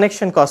 the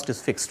connection cost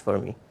is fixed for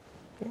me.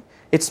 Okay?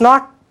 It's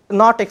not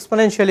not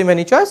exponentially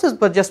many choices,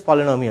 but just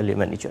polynomially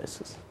many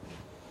choices.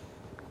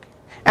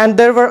 And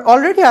there were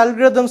already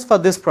algorithms for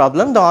this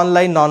problem, the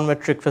online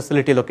non-metric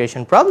facility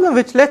location problem,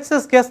 which lets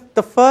us guess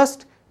the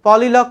first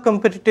polylog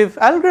competitive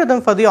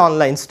algorithm for the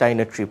online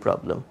Steiner tree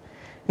problem.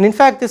 And in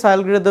fact, this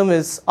algorithm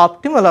is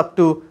optimal up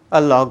to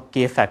a log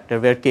k factor,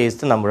 where k is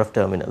the number of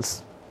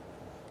terminals.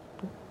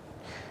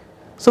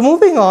 So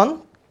moving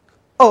on,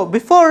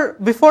 before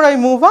I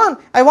move on,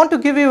 I want to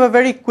give you a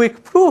very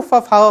quick proof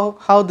of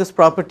how this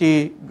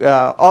property,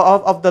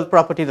 of the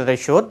property that I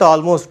showed, the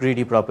almost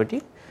greedy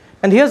property.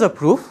 And here's a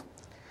proof.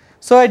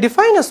 So I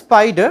define a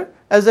spider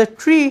as a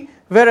tree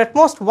where at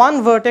most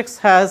one vertex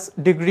has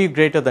degree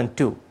greater than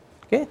 2.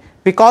 Okay?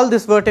 We call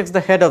this vertex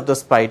the head of the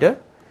spider.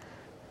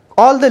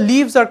 All the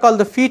leaves are called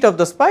the feet of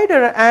the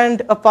spider,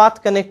 and a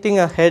path connecting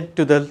a head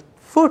to the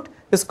foot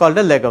is called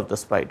a leg of the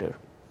spider.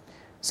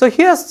 So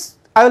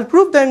I will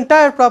prove the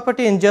entire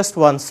property in just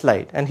one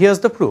slide, and here's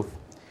the proof.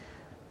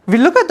 We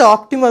look at the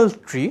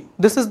optimal tree.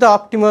 This is the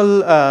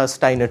optimal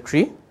Steiner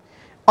tree.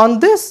 On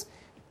this,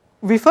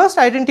 we first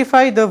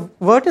identify the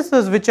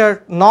vertices which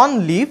are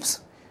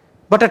non-leaves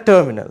but are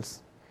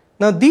terminals.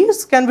 Now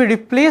these can be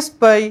replaced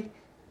by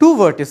two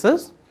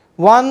vertices,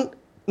 one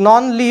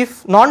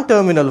non-leaf,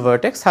 non-terminal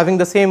vertex having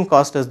the same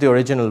cost as the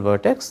original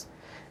vertex,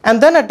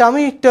 and then a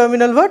dummy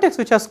terminal vertex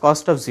which has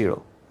cost of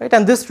 0. Right?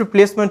 And this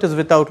replacement is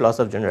without loss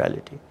of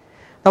generality.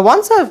 Now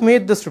once I have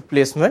made this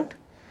replacement,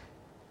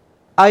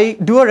 I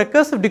do a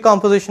recursive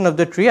decomposition of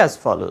the tree as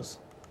follows.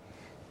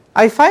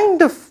 I find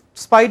the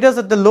spiders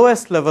at the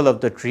lowest level of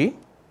the tree.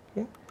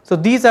 Okay? So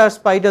these are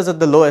spiders at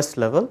the lowest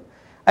level.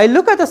 I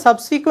look at the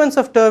subsequence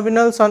of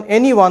terminals on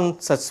any one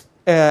such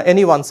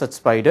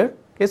spider.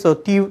 Okay? So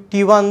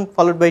T1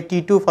 followed by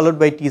T2 followed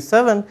by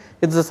T7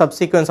 is the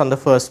subsequence on the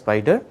first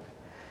spider.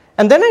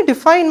 And then I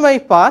define my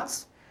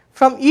paths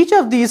from each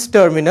of these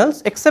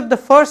terminals except the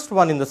first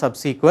one in the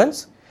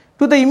subsequence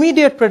to the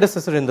immediate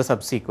predecessor in the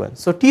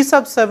subsequence. So T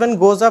sub 7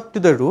 goes up to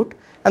the root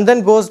and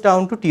then goes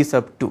down to T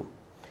sub 2.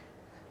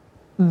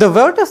 The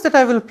vertex that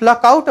I will pluck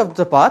out of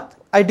the path,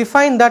 I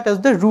define that as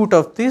the root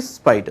of these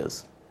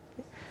spiders.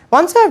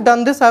 Once I have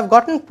done this, I have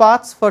gotten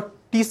paths for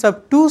T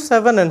sub 2,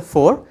 7 and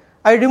 4.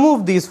 I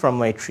remove these from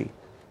my tree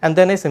and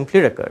then I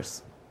simply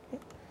recurse.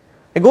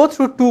 I go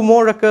through two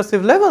more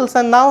recursive levels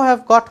and now I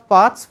have got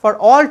paths for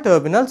all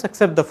terminals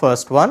except the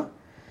first one.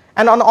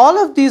 And on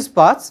all of these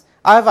paths,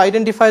 I have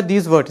identified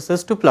these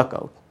vertices to pluck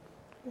out.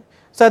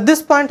 So at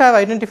this point, I have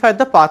identified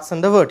the paths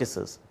and the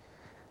vertices.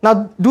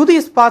 Now, do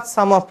these paths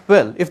sum up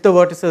well if the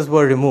vertices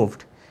were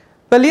removed?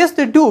 Well, yes,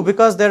 they do,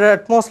 because there are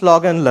at most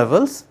log n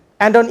levels,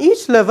 and on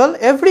each level,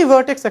 every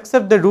vertex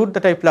except the root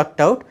that I plucked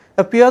out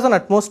appears on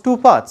at most two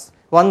paths,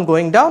 one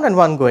going down and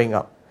one going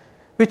up,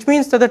 which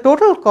means that the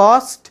total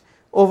cost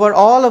over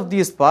all of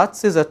these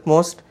paths is at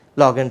most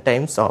log n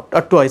times opt,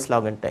 or twice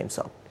log n times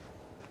opt.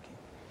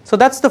 So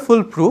that's the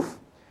full proof.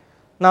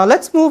 Now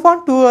let's move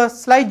on to a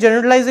slight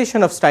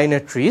generalization of Steiner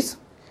trees.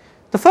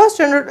 The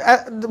first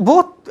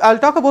I'll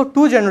talk about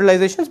two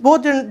generalizations.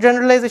 Both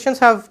generalizations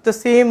have the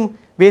same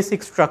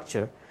basic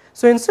structure.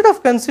 So instead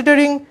of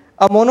considering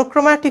a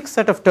monochromatic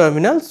set of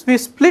terminals, we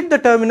split the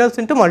terminals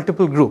into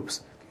multiple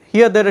groups.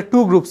 Here there are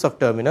two groups of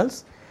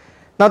terminals.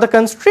 Now the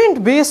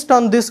constraint based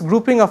on this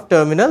grouping of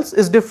terminals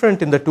is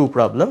different in the two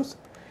problems.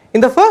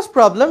 In the first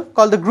problem,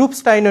 called the group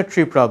Steiner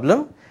tree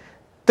problem,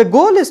 the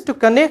goal is to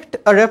connect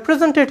a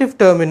representative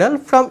terminal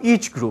from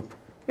each group.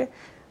 Okay?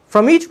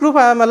 From each group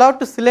I am allowed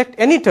to select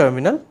any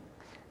terminal,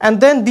 and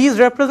then these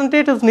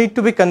representatives need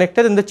to be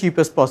connected in the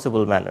cheapest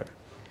possible manner.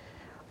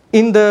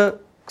 In the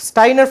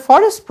Steiner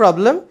forest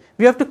problem,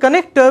 we have to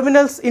connect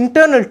terminals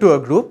internal to a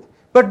group,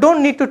 but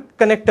don't need to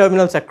connect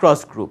terminals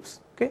across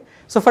groups. Okay?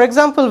 So for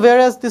example,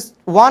 whereas this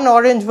one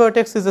orange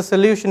vertex is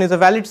a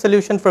valid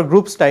solution for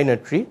group Steiner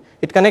tree,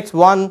 it connects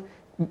one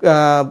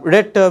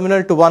red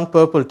terminal to one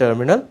purple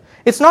terminal.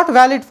 It's not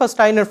valid for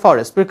Steiner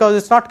forest because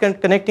it's not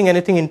connecting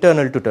anything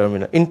internal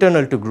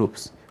to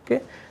groups.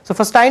 Okay? So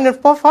for Steiner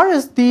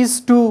forest,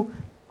 these two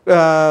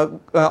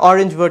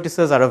orange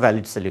vertices are a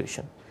valid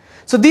solution.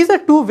 So these are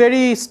two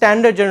very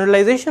standard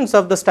generalizations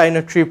of the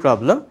Steiner tree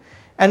problem,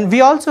 and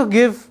we also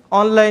give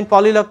online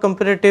polylog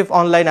competitive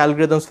online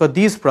algorithms for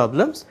these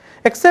problems,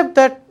 except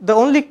that the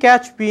only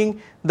catch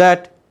being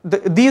that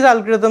these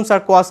algorithms are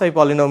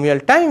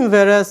quasi-polynomial time,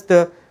 whereas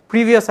the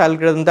previous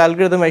algorithm, the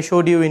algorithm I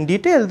showed you in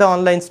detail, the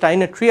online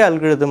Steiner tree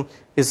algorithm,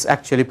 is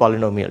actually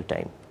polynomial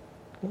time.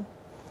 Okay.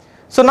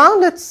 So now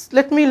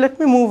let me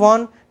move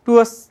on to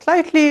a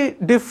slightly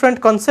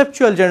different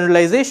conceptual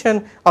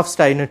generalization of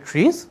Steiner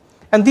trees,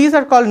 and these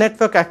are called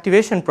network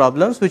activation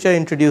problems, which I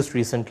introduced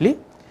recently.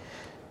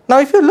 Now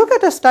if you look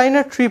at a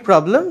Steiner tree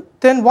problem,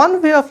 then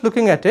one way of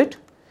looking at it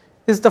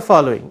is the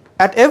following.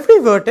 At every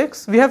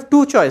vertex we have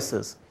two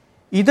choices.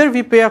 Either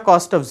we pay a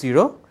cost of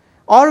 0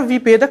 or we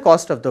pay the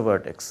cost of the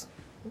vertex.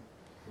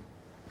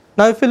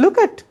 Now if you look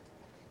at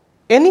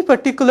any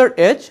particular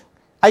edge,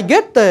 I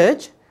get the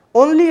edge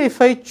only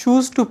if I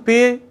choose to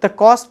pay the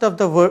cost of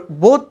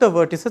both the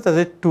vertices as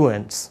at two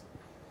ends.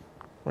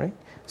 Right?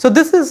 So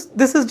this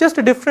is just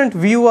a different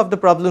view of the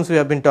problems we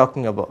have been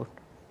talking about.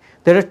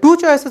 There are two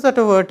choices at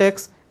a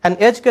vertex, an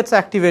edge gets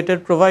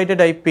activated provided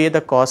I pay the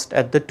cost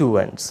at the two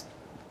ends.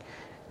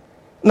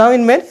 Now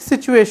in many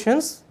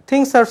situations,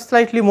 things are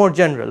slightly more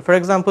general. For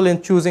example,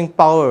 in choosing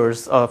power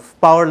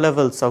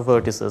levels of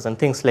vertices and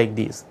things like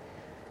these.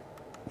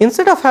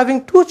 Instead of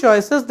having two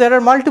choices, there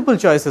are multiple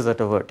choices at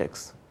a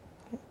vertex.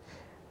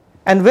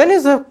 And when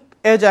is an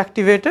edge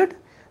activated?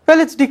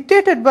 Well, it's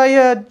dictated by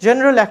a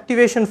general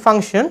activation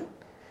function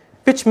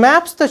which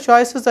maps the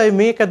choices I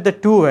make at the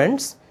two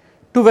ends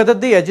to whether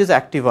the edge is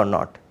active or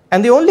not.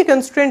 And the only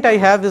constraint I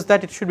have is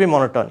that it should be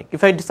monotonic.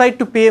 If I decide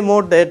to pay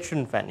more, the edge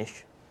shouldn't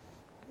vanish.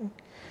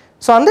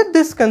 So under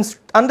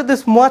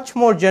this much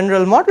more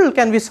general model,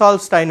 can we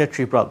solve Steiner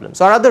tree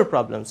problems or other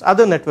problems,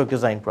 other network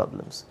design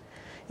problems?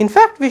 In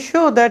fact, we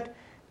show that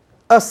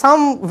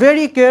some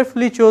very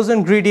carefully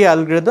chosen greedy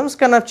algorithms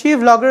can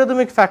achieve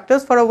logarithmic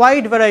factors for a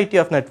wide variety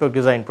of network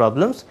design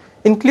problems,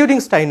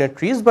 including Steiner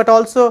trees, but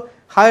also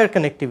higher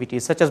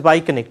connectivities such as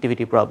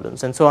biconnectivity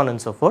problems and so on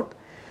and so forth.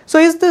 So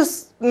is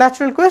this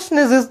natural question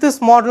is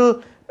this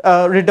model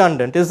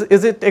redundant? Is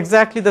it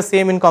exactly the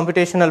same in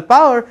computational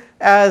power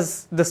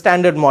as the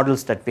standard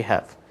models that we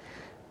have?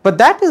 But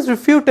that is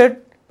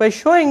refuted by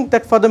showing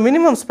that for the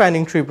minimum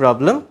spanning tree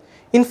problem,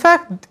 in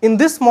fact, in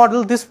this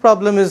model, this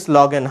problem is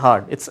log n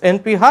hard. It's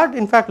NP hard,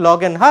 in fact,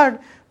 log n hard,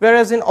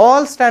 whereas in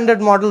all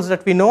standard models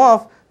that we know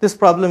of, this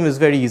problem is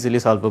very easily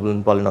solvable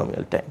in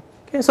polynomial time.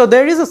 Okay, so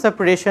there is a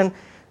separation,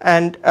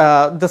 and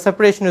the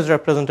separation is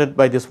represented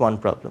by this one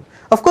problem.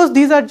 Of course,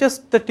 these are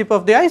just the tip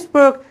of the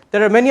iceberg.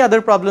 There are many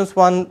other problems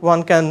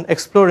one can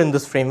explore in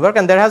this framework,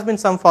 and there has been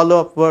some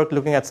follow-up work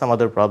looking at some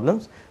other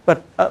problems,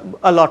 but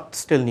a lot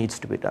still needs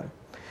to be done.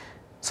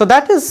 So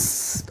that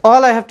is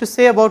all I have to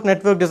say about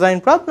network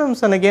design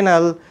problems, and again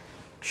I'll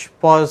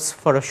pause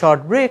for a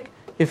short break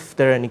if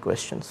there are any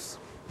questions.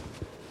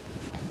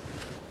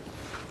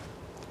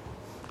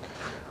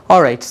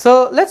 Alright,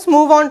 so let's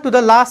move on to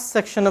the last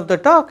section of the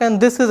talk,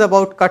 and this is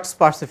about cut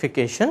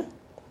sparsification.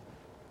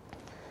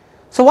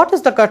 So what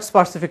is the cut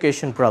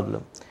sparsification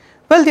problem?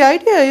 Well, the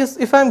idea is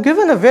if I am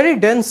given a very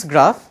dense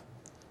graph,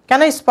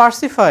 can I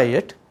sparsify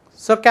it?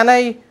 So can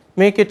I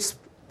make it,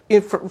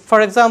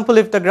 for example,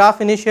 if the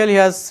graph initially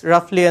has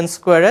roughly n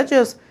square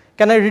edges,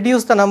 can I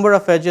reduce the number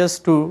of edges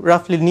to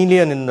roughly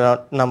nillion in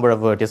the number of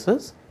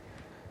vertices?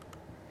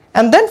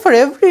 And then for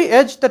every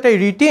edge that I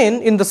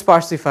retain in the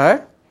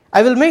sparsifier,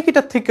 I will make it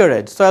a thicker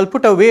edge. So I'll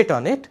put a weight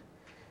on it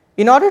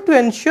in order to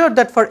ensure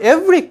that for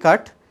every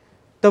cut,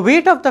 the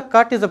weight of the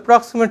cut is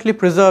approximately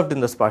preserved in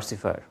the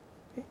sparsifier.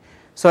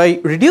 So I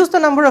reduce the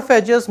number of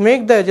edges,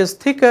 make the edges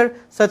thicker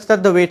such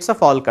that the weights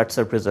of all cuts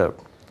are preserved.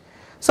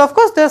 So of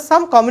course there's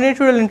some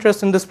combinatorial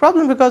interest in this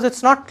problem because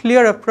it's not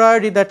clear a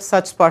priori that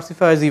such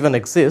sparsifiers even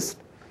exist.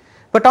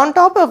 But on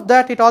top of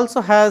that, it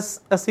also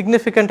has a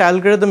significant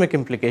algorithmic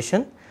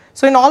implication.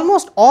 So in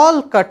almost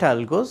all cut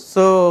algos,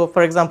 so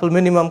for example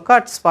minimum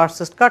cut,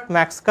 sparsest cut,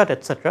 max cut,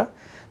 etc.,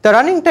 the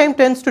running time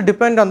tends to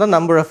depend on the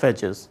number of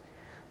edges.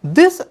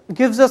 This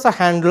gives us a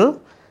handle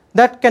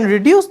that can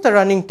reduce the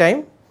running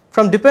time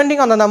from depending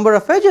on the number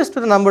of edges to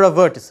the number of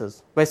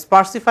vertices by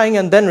sparsifying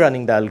and then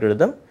running the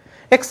algorithm,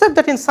 except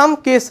that in some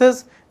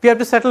cases we have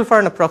to settle for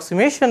an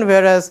approximation,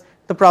 whereas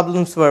the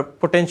problems were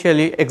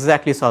potentially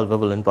exactly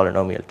solvable in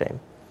polynomial time.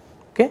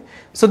 Okay?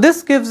 So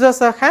this gives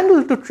us a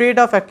handle to trade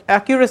off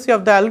accuracy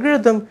of the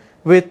algorithm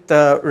with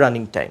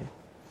running time.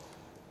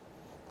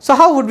 So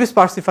how would we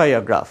sparsify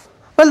a graph?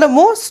 Well, the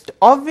most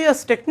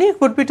obvious technique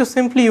would be to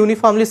simply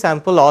uniformly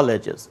sample all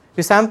edges.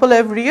 We sample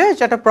every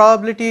edge at a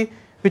probability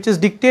which is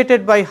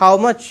dictated by how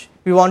much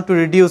we want to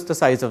reduce the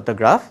size of the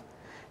graph.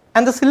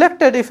 And the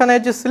selected, if an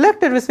edge is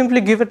selected, we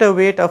simply give it a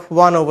weight of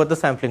 1 over the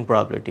sampling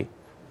probability.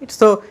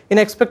 So in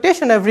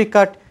expectation, every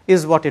cut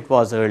is what it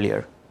was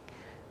earlier.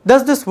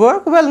 Does this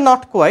work? Well,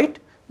 not quite,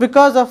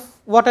 because of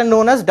what are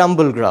known as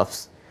dumbbell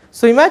graphs.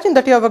 So imagine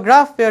that you have a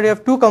graph where you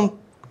have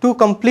two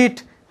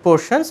complete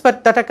portions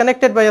but that are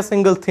connected by a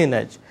single thin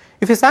edge.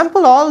 If you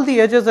sample all the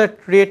edges at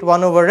rate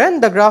 1 over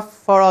n, the graph,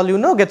 for all you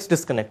know, gets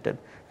disconnected.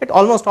 It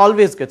almost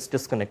always gets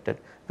disconnected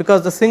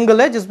because the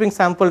single edge is being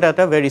sampled at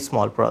a very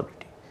small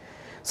probability.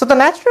 So the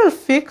natural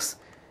fix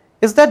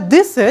is that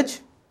this edge,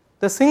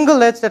 the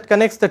single edge that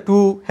connects the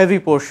two heavy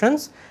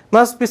portions,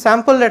 must be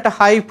sampled at a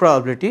high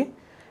probability,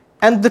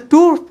 and the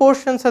two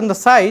portions on the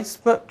sides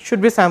should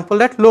be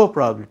sampled at low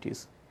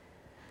probabilities.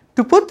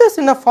 To put this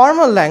in a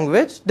formal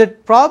language, the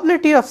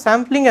probability of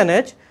sampling an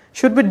edge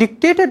should be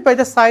dictated by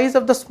the size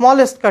of the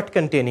smallest cut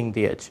containing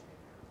the edge,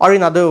 or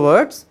in other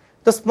words,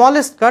 the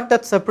smallest cut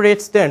that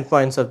separates the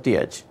endpoints of the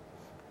edge,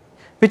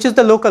 which is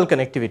the local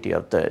connectivity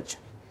of the edge.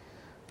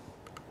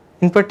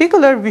 In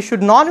particular, we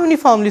should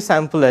non-uniformly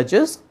sample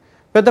edges,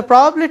 where the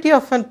probability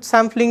of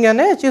sampling an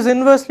edge is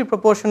inversely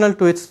proportional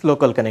to its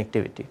local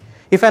connectivity.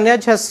 If an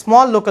edge has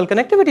small local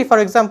connectivity, for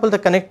example, the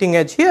connecting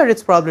edge here,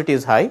 its probability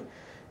is high.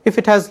 If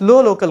it has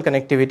low local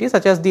connectivity,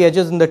 such as the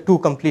edges in the two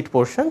complete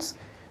portions,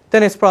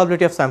 then its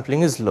probability of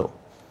sampling is low.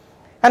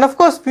 And of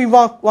course, we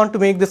want to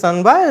make this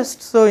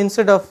unbiased. So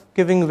instead of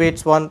giving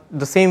weights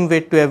the same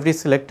weight to every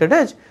selected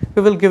edge,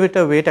 we will give it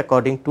a weight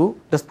according to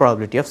this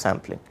probability of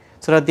sampling,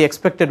 so that the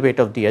expected weight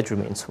of the edge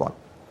remains 1.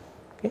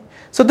 Okay.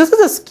 So this is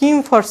a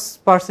scheme for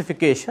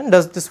sparsification.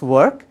 Does this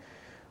work?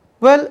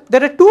 Well,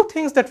 there are two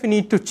things that we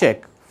need to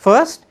check.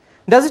 First,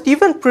 does it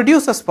even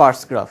produce a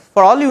sparse graph?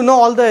 For all you know,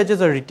 all the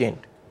edges are retained.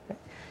 Okay.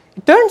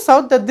 It turns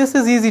out that this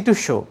is easy to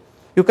show.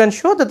 You can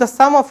show that the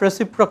sum of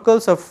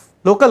reciprocals of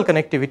local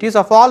connectivities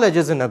of all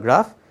edges in a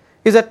graph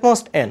is at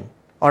most n,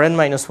 or n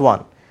minus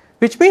 1,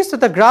 which means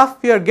that the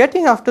graph we are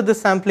getting after the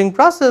sampling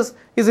process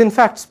is in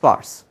fact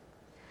sparse.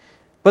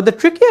 But the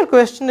trickier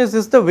question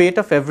is the weight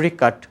of every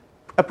cut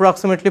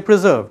approximately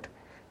preserved?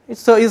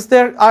 So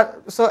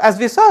so as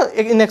we saw,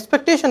 in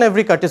expectation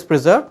every cut is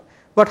preserved,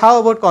 but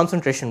how about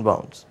concentration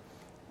bounds?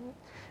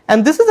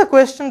 And this is a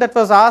question that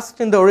was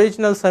asked in the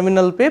original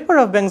seminal paper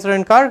of Bengzer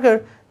and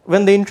Karger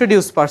when they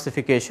introduced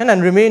sparsification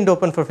and remained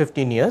open for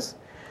 15 years.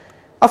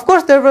 Of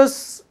course, there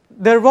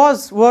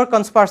was work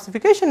on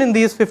sparsification in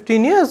these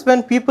 15 years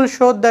when people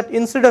showed that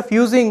instead of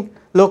using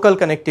local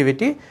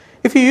connectivity,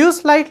 if you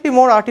use slightly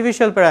more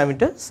artificial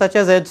parameters such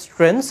as edge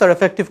strengths or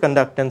effective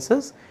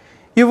conductances,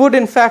 you would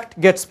in fact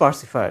get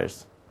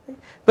sparsifiers.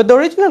 But the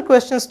original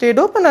question stayed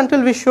open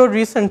until we showed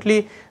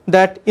recently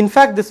that in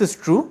fact this is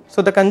true.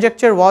 So the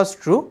conjecture was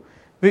true.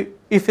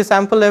 If we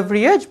sample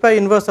every edge by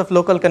inverse of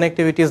local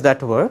connectivities,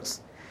 that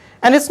works.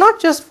 And it's not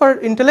just for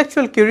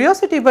intellectual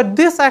curiosity, but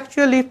this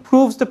actually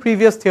proves the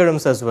previous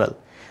theorems as well.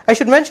 I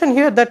should mention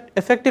here that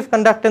effective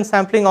conductance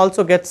sampling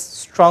also gets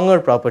stronger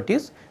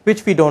properties,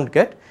 which we don't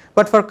get.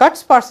 But for cut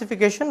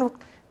sparsification,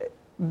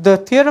 the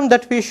theorem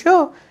that we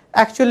show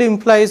actually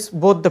implies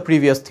both the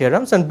previous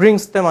theorems and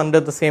brings them under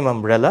the same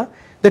umbrella.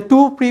 The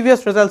two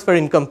previous results were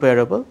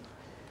incomparable.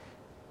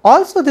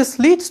 Also, this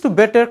leads to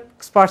better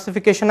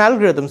sparsification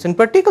algorithms. In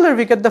particular,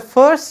 we get the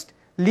first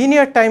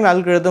linear time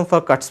algorithm for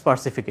cut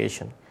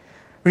sparsification.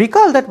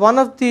 Recall that one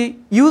of the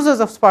uses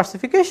of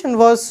sparsification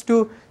was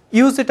to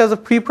use it as a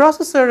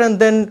preprocessor and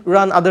then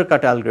run other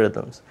cut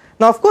algorithms.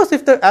 Now, of course,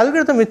 if the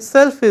algorithm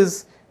itself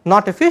is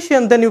not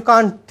efficient, then you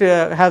can't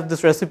have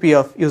this recipe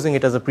of using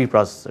it as a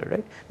preprocessor,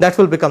 right? That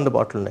will become the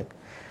bottleneck.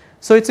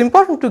 So it's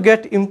important to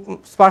get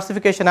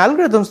sparsification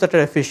algorithms that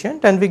are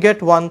efficient, and we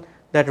get one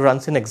that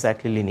runs in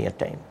exactly linear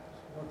time.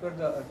 What were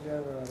the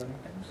earlier running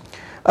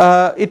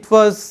times? It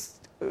was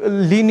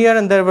linear,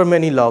 and there were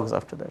many logs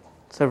after that,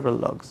 several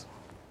logs.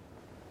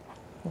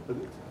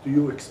 Do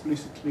you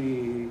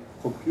explicitly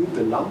compute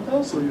the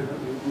lambdas, or you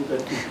do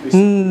that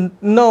implicitly?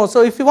 No.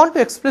 So if you want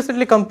to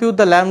explicitly compute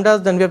the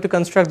lambdas, then we have to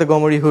construct the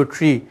Gomori-Hu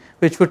tree,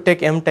 which would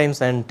take m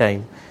times n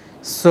time.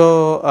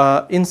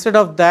 So instead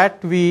of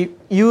that, we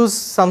use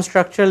some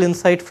structural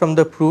insight from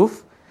the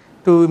proof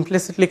to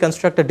implicitly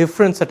construct a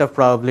different set of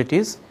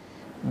probabilities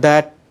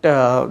that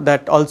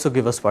also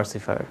give a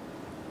sparsifier.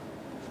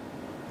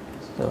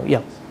 So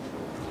yeah.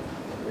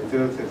 So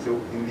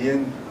in the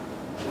end,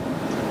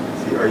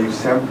 are you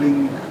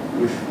sampling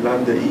with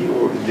lambda e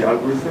or in the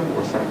algorithm,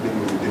 or sampling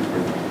with a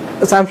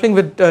different? Sampling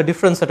with a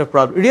different set of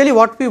probabilities. Really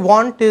what we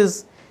want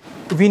is,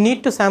 we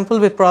need to sample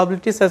with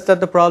probabilities such that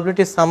the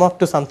probabilities sum up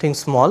to something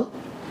small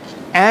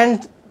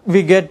and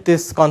we get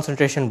this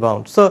concentration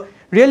bound. So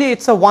really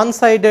it's a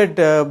one-sided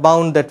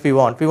bound that we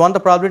want. We want the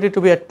probability to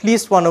be at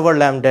least 1 over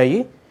lambda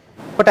e,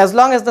 but as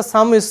long as the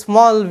sum is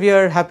small, we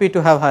are happy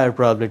to have higher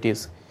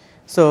probabilities.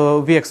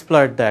 So we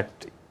exploit that.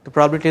 The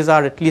probabilities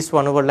are at least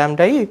 1 over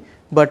lambda e,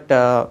 but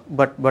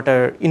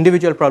our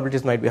individual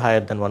probabilities might be higher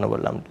than 1 over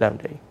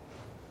lambda e.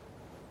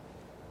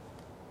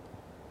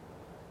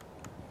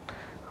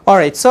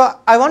 Alright, so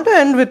I want to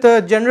end with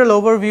a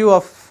general overview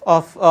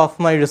of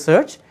my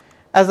research.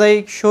 As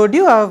I showed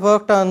you, I have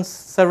worked on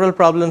several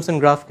problems in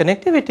graph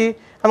connectivity.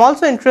 I am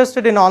also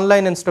interested in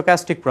online and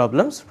stochastic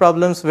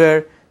problems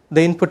where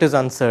the input is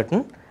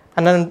uncertain.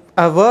 And then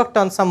I have worked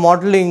on some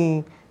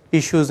modeling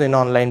issues in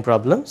online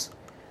problems.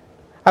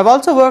 I have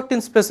also worked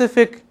in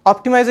specific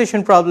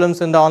optimization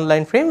problems in the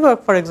online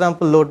framework, for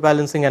example, load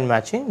balancing and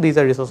matching. These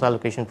are resource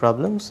allocation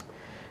problems.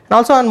 And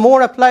also on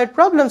more applied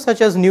problems such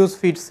as news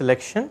feed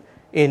selection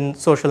in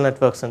social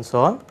networks and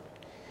so on.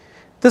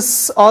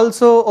 This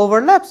also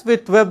overlaps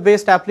with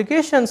web-based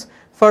applications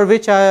for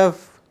which I have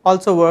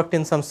also worked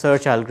in some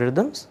search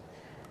algorithms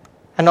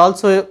and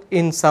also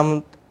in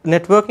some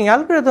networking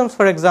algorithms,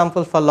 for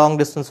example, for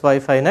long-distance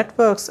Wi-Fi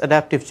networks,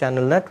 adaptive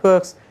channel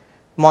networks,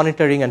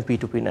 monitoring and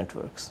P2P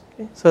networks.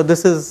 Okay. So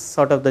this is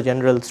sort of the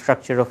general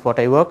structure of what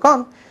I work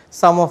on.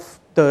 Some of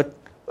the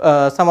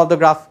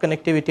graph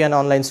connectivity and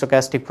online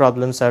stochastic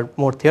problems are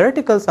more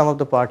theoretical. Some of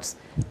the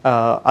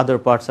other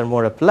parts are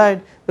more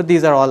applied. But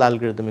these are all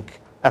algorithmic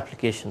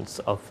applications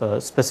of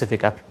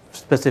specific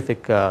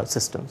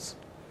systems.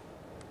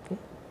 Okay.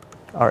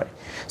 All right.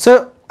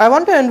 So I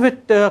want to end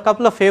with a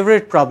couple of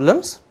favorite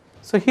problems.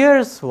 So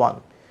here's one,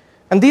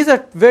 and these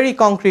are very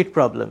concrete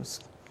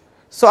problems.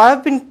 So I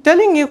have been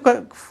telling you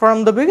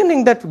from the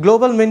beginning that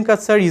global min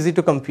cuts are easy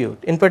to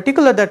compute, in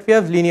particular that we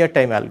have linear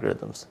time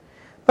algorithms.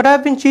 But I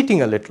have been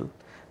cheating a little.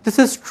 This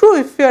is true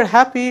if we are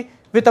happy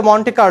with a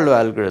Monte Carlo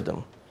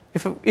algorithm.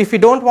 if we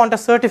don't want a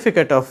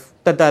certificate of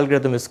that the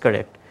algorithm is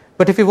correct.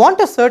 But if we want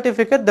a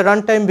certificate, the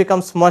runtime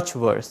becomes much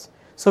worse.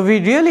 So we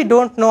really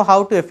don't know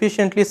how to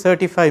efficiently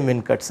certify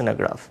min cuts in a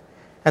graph.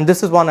 And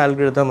this is one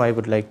algorithm I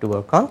would like to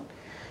work on.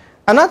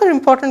 Another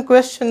important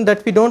question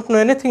that we don't know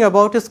anything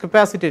about is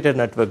capacitated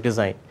network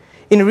design.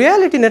 In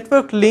reality,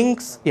 network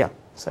links, yeah,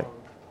 sorry.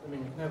 I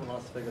mean, you can have a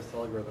Las Vegas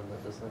algorithm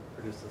that doesn't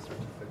produce a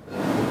certificate.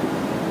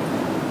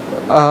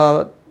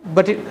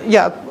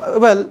 Yeah,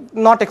 well,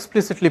 not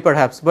explicitly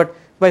perhaps, but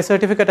by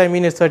certificate I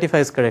mean it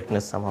certifies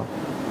correctness somehow.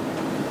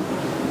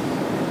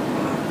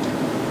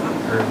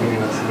 Or meaning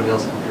that somebody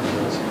else can prove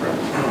that it's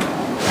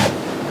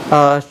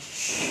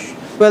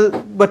correct. Well,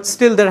 but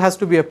still there has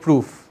to be a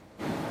proof.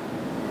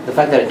 The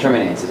fact that it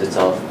terminates is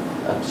itself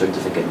a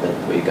certificate that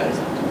what you guys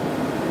have.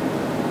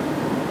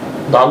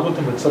 The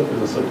algorithm itself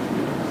is a certificate.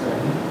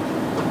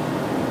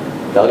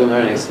 The algorithm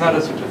learning It's not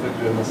a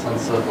certificate in the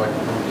sense of like a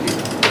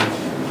complete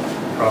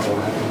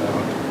problem having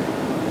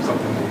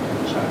something that you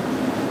can check.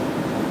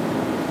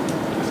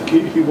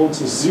 He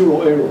wants a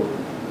zero error.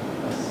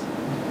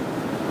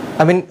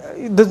 I mean,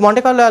 these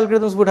Monte Carlo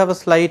algorithms would have a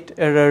slight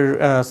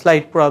error,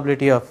 slight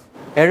probability of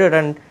error,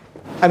 and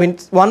I mean,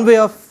 one way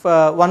of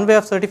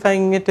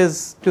certifying it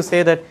is to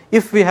say that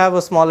if we have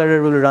a small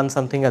error, we'll run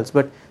something else.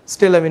 But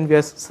still, I mean, we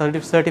are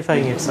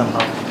certifying it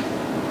somehow.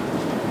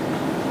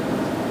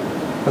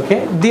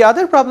 Okay. The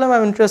other problem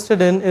I'm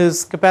interested in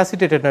is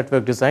capacitated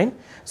network design.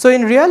 So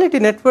in reality,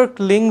 network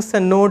links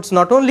and nodes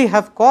not only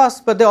have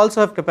costs, but they also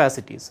have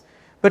capacities.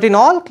 But in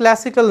all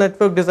classical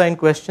network design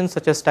questions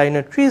such as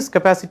Steiner trees,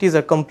 capacities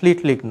are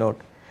completely ignored.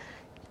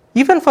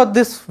 Even for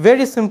this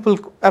very simple,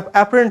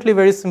 apparently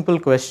very simple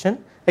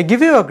question, I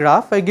give you a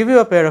graph, I give you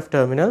a pair of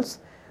terminals.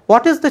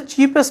 What is the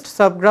cheapest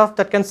subgraph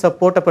that can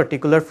support a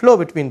particular flow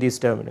between these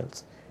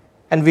terminals?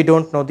 And we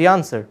don't know the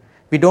answer.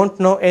 We don't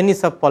know any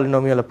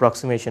subpolynomial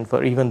approximation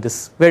for even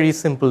this very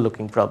simple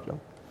looking problem.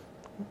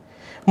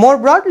 More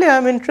broadly, I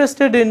am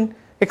interested in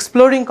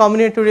exploring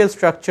combinatorial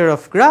structure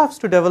of graphs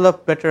to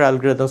develop better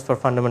algorithms for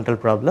fundamental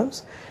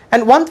problems.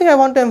 And one thing I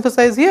want to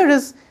emphasize here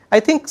is I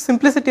think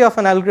simplicity of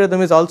an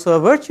algorithm is also a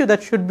virtue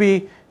that should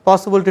be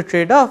possible to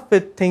trade off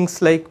with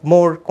things like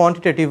more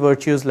quantitative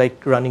virtues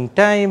like running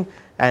time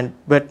and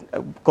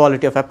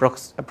quality of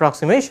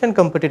approximation,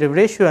 competitive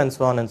ratio, and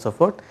so on and so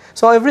forth.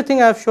 So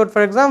everything I have showed,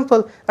 for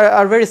example,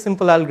 are very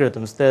simple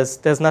algorithms.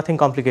 There's nothing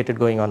complicated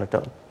going on at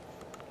all.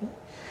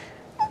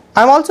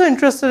 I'm also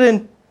interested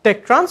in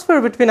tech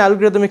transfer between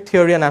algorithmic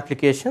theory and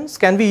applications.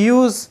 Can we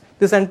use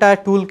this entire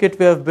toolkit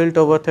we have built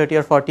over 30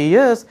 or 40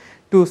 years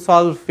to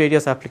solve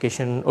various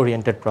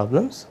application-oriented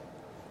problems?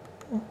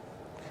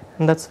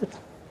 And that's it.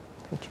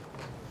 Thank you.